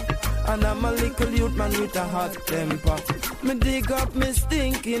fire, and I'm a little youth man with a hot temper. Me dig up me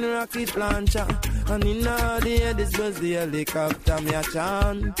stinking rocket launcher, and in the air this was the helicopter me a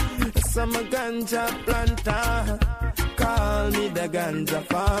chant. Some ganja planter, call me the ganja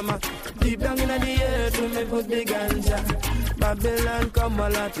farmer. Deep down in the earth we me put the ganja. Babylon come a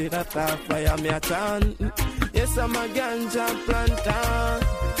lot it at a fire me a chant. Yes, I'm a ganja planter,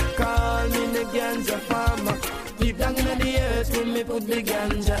 call me the ganja farmer. Deep down in the earth when me put the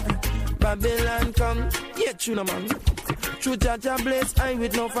ganja. Babylon come, yeah, tuna man. True Jaja bless I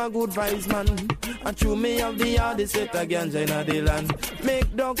with no for good vibes man. And true me have the hardest set of ganja in the land.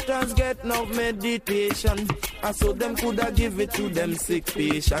 Make doctors get no meditation, and so them coulda give it to them sick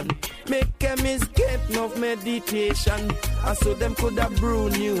patient. Make chemists get no meditation, and so them coulda brew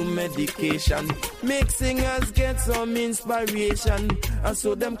new medication. Make singers get some inspiration, and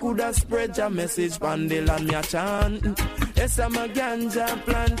so them coulda spread your message from the land me a chant. Yes, I'm a ganja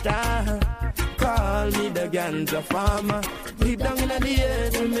planter, call me the ganja farmer. Deep down in the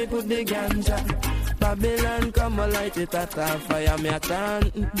earth we me put the ganja. Babylon come a light it at a fire me a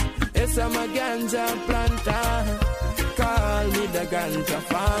chant. Yes, I'm a ganja planter, call me the ganja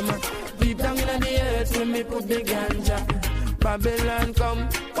farmer. Deep down in the earth when me put the ganja. Babylon come,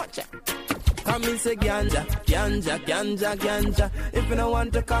 watch it. Come and say ganja, ganja, ganja, ganja. If you don't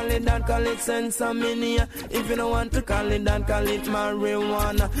want to call it that, call it sensaminia. If you don't want to call it that, call it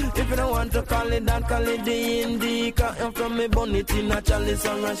marijuana. If you don't want to call it that, call it the indica. And from me bonnet in a chalice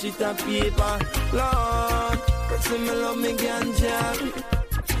and a sheet of paper. Lord, see me love me ganja.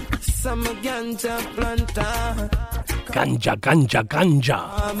 Some ganja planter. Ganja, ganja, ganja.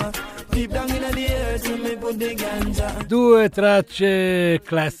 Due tracce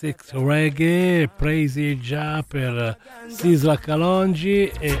classics reggae, Praise già per Sizzla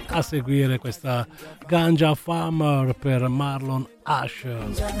Kalonji e a seguire questa Ganja Farmer per Marlon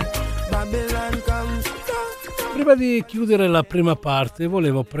Asher. Prima di chiudere la prima parte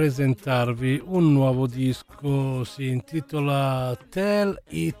volevo presentarvi un nuovo disco, si intitola Tell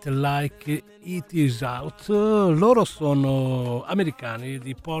It Like It Is Out. Loro sono americani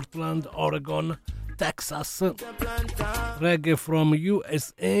di Portland, Oregon, Texas. Reggae from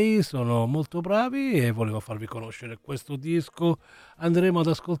USA, sono molto bravi e volevo farvi conoscere questo disco. Andremo ad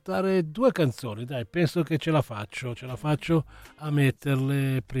ascoltare due canzoni, dai, penso che ce la faccio a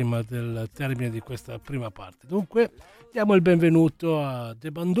metterle prima del termine di questa prima parte. Dunque diamo il benvenuto a The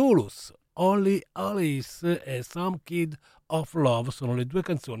Bandulus. Only Alice e Some Kid of Love sono le due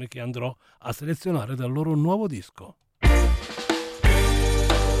canzoni che andrò a selezionare dal loro nuovo disco.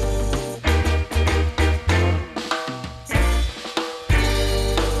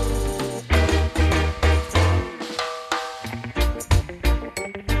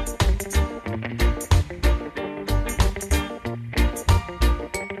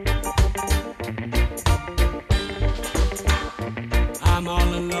 I'm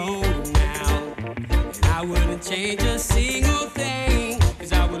all alone now, and I wouldn't change a single thing,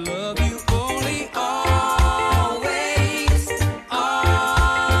 'cause I would love you only always,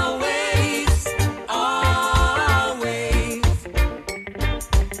 always, always.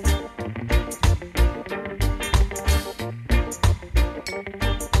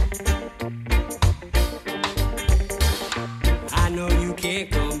 I know you can't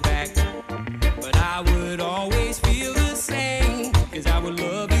come back, but I would always feel the same, 'cause I would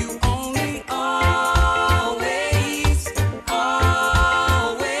love you only always, always.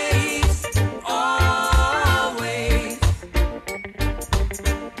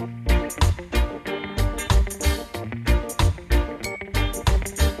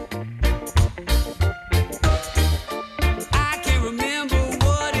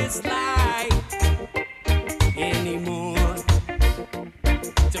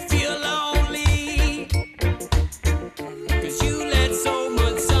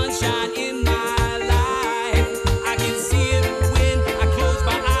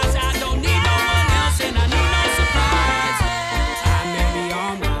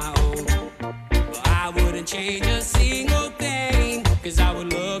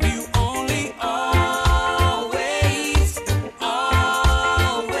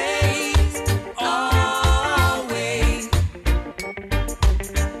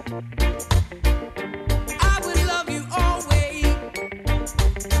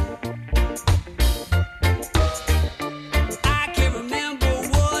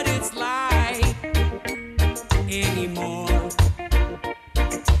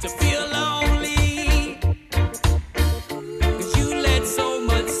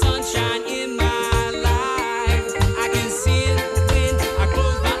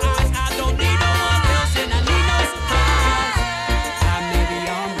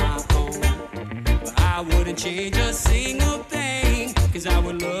 I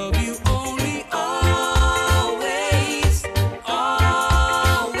would love you only always,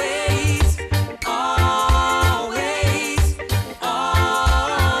 always, always,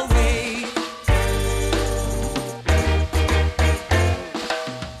 always.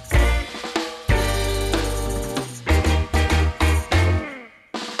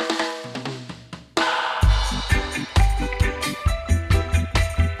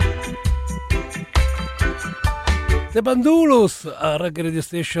 The Bandulus a Reggae Radio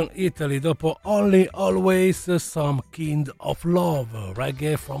Station Italy dopo Only Always Some Kind of Love,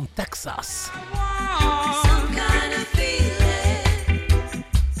 reggae from Texas. Some kind of feeling,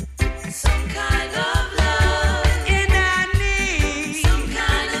 some kind of love, and I need some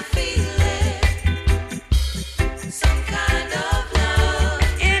kind of feeling, some kind of love,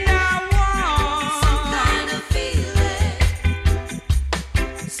 and I want some kind of feeling,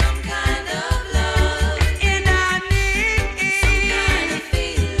 some kind of love, and I need some kind of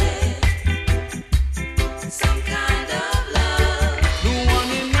feeling, some kind of love. The one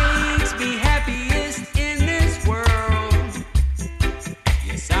that makes me happiest in this world.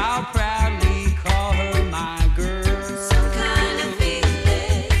 Yes, I'll proudly call her my girl. Some kind of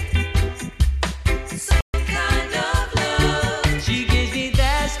feeling, some kind of love. She gives me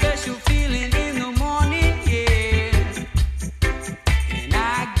that special feeling in the morning, yeah. And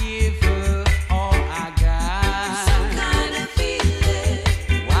I give her all I got. Some kind of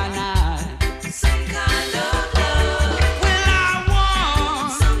feeling, Why not? some kind of love. Well, I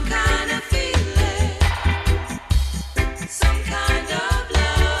want Some kind of feeling, some kind of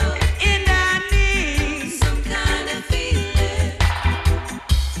love, and I need some kind of feeling,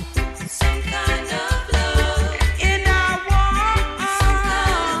 some kind of love, and I want some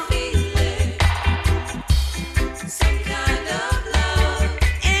kind of feeling, some kind of love,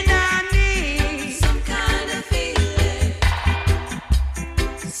 and I need some kind of feeling,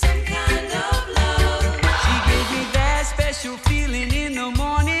 some kind of love. She gives me that special feeling in the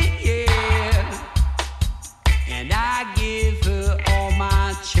morning, yeah. And I give her all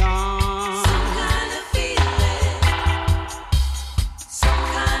my charm. Some kind of feeling, some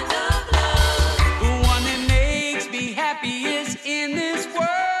kind of love. The one that makes me happiest in this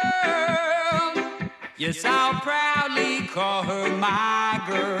world. Yes, I'll proudly call her my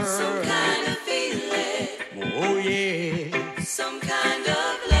girl. Some kind of feeling, Oh yeah. some kind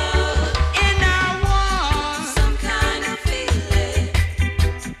of love. And I want Some kind of feeling,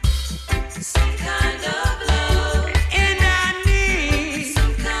 some kind of love. and I need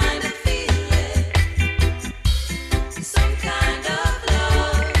Some kind of feeling, some kind of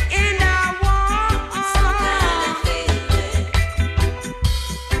love. and I want Some kind of feeling,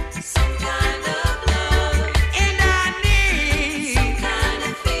 some kind of love. and I need Some kind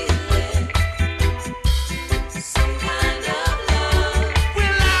of feeling, some kind of love.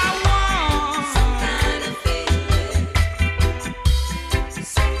 Well, I want Some kind of feeling,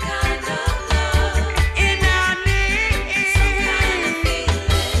 some kind of love. and I need Some kind of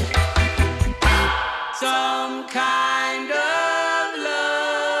feeling, some kind of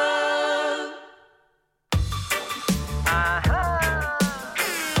love.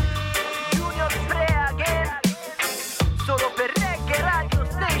 Junior Sprea again. Solo per Reggae Radio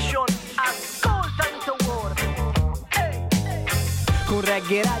Station. Ascolta il tuo world. Con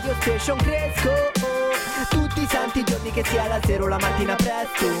Reggae Radio Station cresco tutti i santi giorni, che sia la sera o la mattina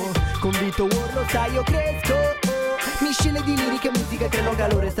presto. Con Vito War lo sai io cresco, miscele di liriche e musica creano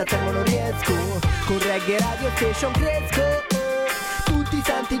calore, sta fermo non riesco. Con Reggae Radio Station cresco tutti i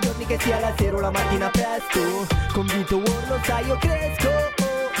santi giorni, che sia la sera o la mattina presto. Con Vito War lo sai io cresco,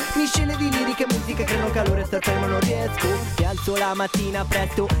 miscele di liriche e musica creano calore, star fermo non riesco. Mi alzo la mattina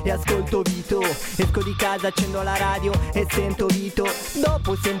presto e ascolto Vito, esco di casa, accendo la radio e sento Vito.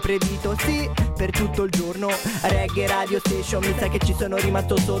 Dopo sempre Vito, sì, per tutto il giorno. Reggae Radio Station, mi sa che ci sono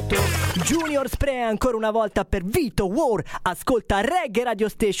rimasto sotto. Junior Spray ancora una volta per Vito War. Ascolta Reggae Radio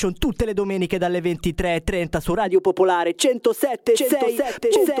Station tutte le domeniche dalle 23:30 su Radio Popolare 107 107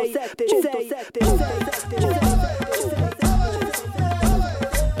 107 107.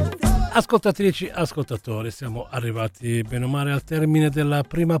 Ascoltatrici, ascoltatori, siamo arrivati bene o male al termine della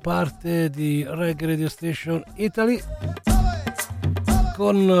prima parte di Reggae Radio Station Italy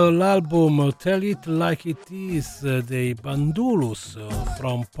con l'album Tell It Like It Is dei Bandulus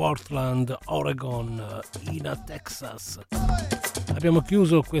from Portland, Oregon, in Texas. Abbiamo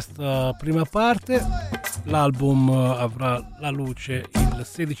chiuso questa prima parte, l'album avrà la luce il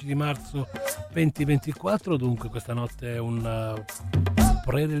 16 di marzo 2024, dunque questa notte è un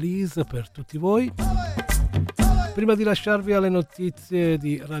pre-release per tutti voi. Prima di lasciarvi alle notizie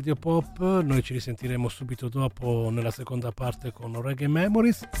di Radio Pop, noi ci risentiremo subito dopo nella seconda parte con Reggae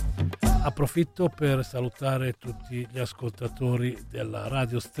Memories. Approfitto per salutare tutti gli ascoltatori della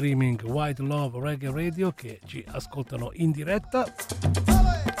radio streaming White Love Reggae Radio che ci ascoltano in diretta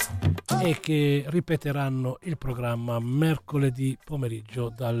e che ripeteranno il programma mercoledì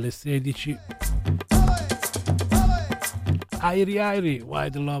pomeriggio dalle 16. Airi,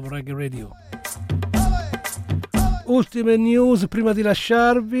 White Love Reggae Radio. Ultime news prima di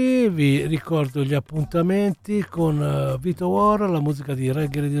lasciarvi, vi ricordo gli appuntamenti con Vito War, la musica di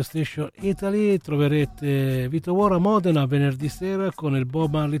Reggae Radio Station Italy. Troverete Vito War a Modena venerdì sera con il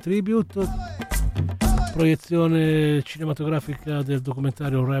Bob Marley Tribute, proiezione cinematografica del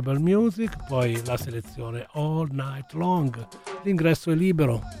documentario Rebel Music, poi la selezione All Night Long. L'ingresso è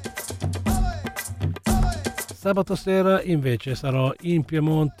libero. Sabato sera invece sarò in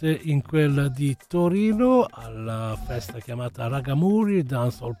Piemonte, in quella di Torino, alla festa chiamata Ragamuri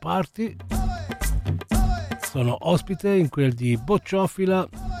Dancehall Party. Sono ospite in quel di Bocciofila,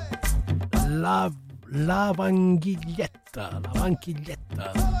 la Vanchiglietta.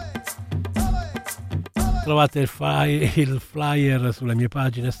 Trovate il flyer sulle mie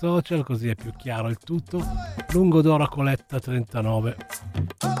pagine social, così è più chiaro il tutto. Lungo d'Ora Coletta 39,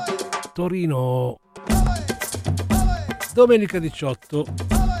 Torino. Domenica 18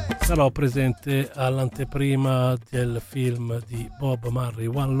 sarò presente all'anteprima del film di Bob Marley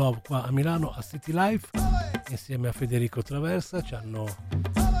One Love qua a Milano a City Life insieme a Federico Traversa. Ci hanno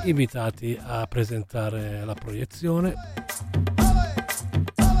invitati a presentare la proiezione.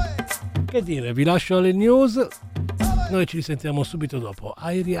 Che dire, vi lascio alle news, noi ci risentiamo subito dopo.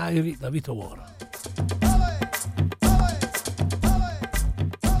 Airi da Vito War.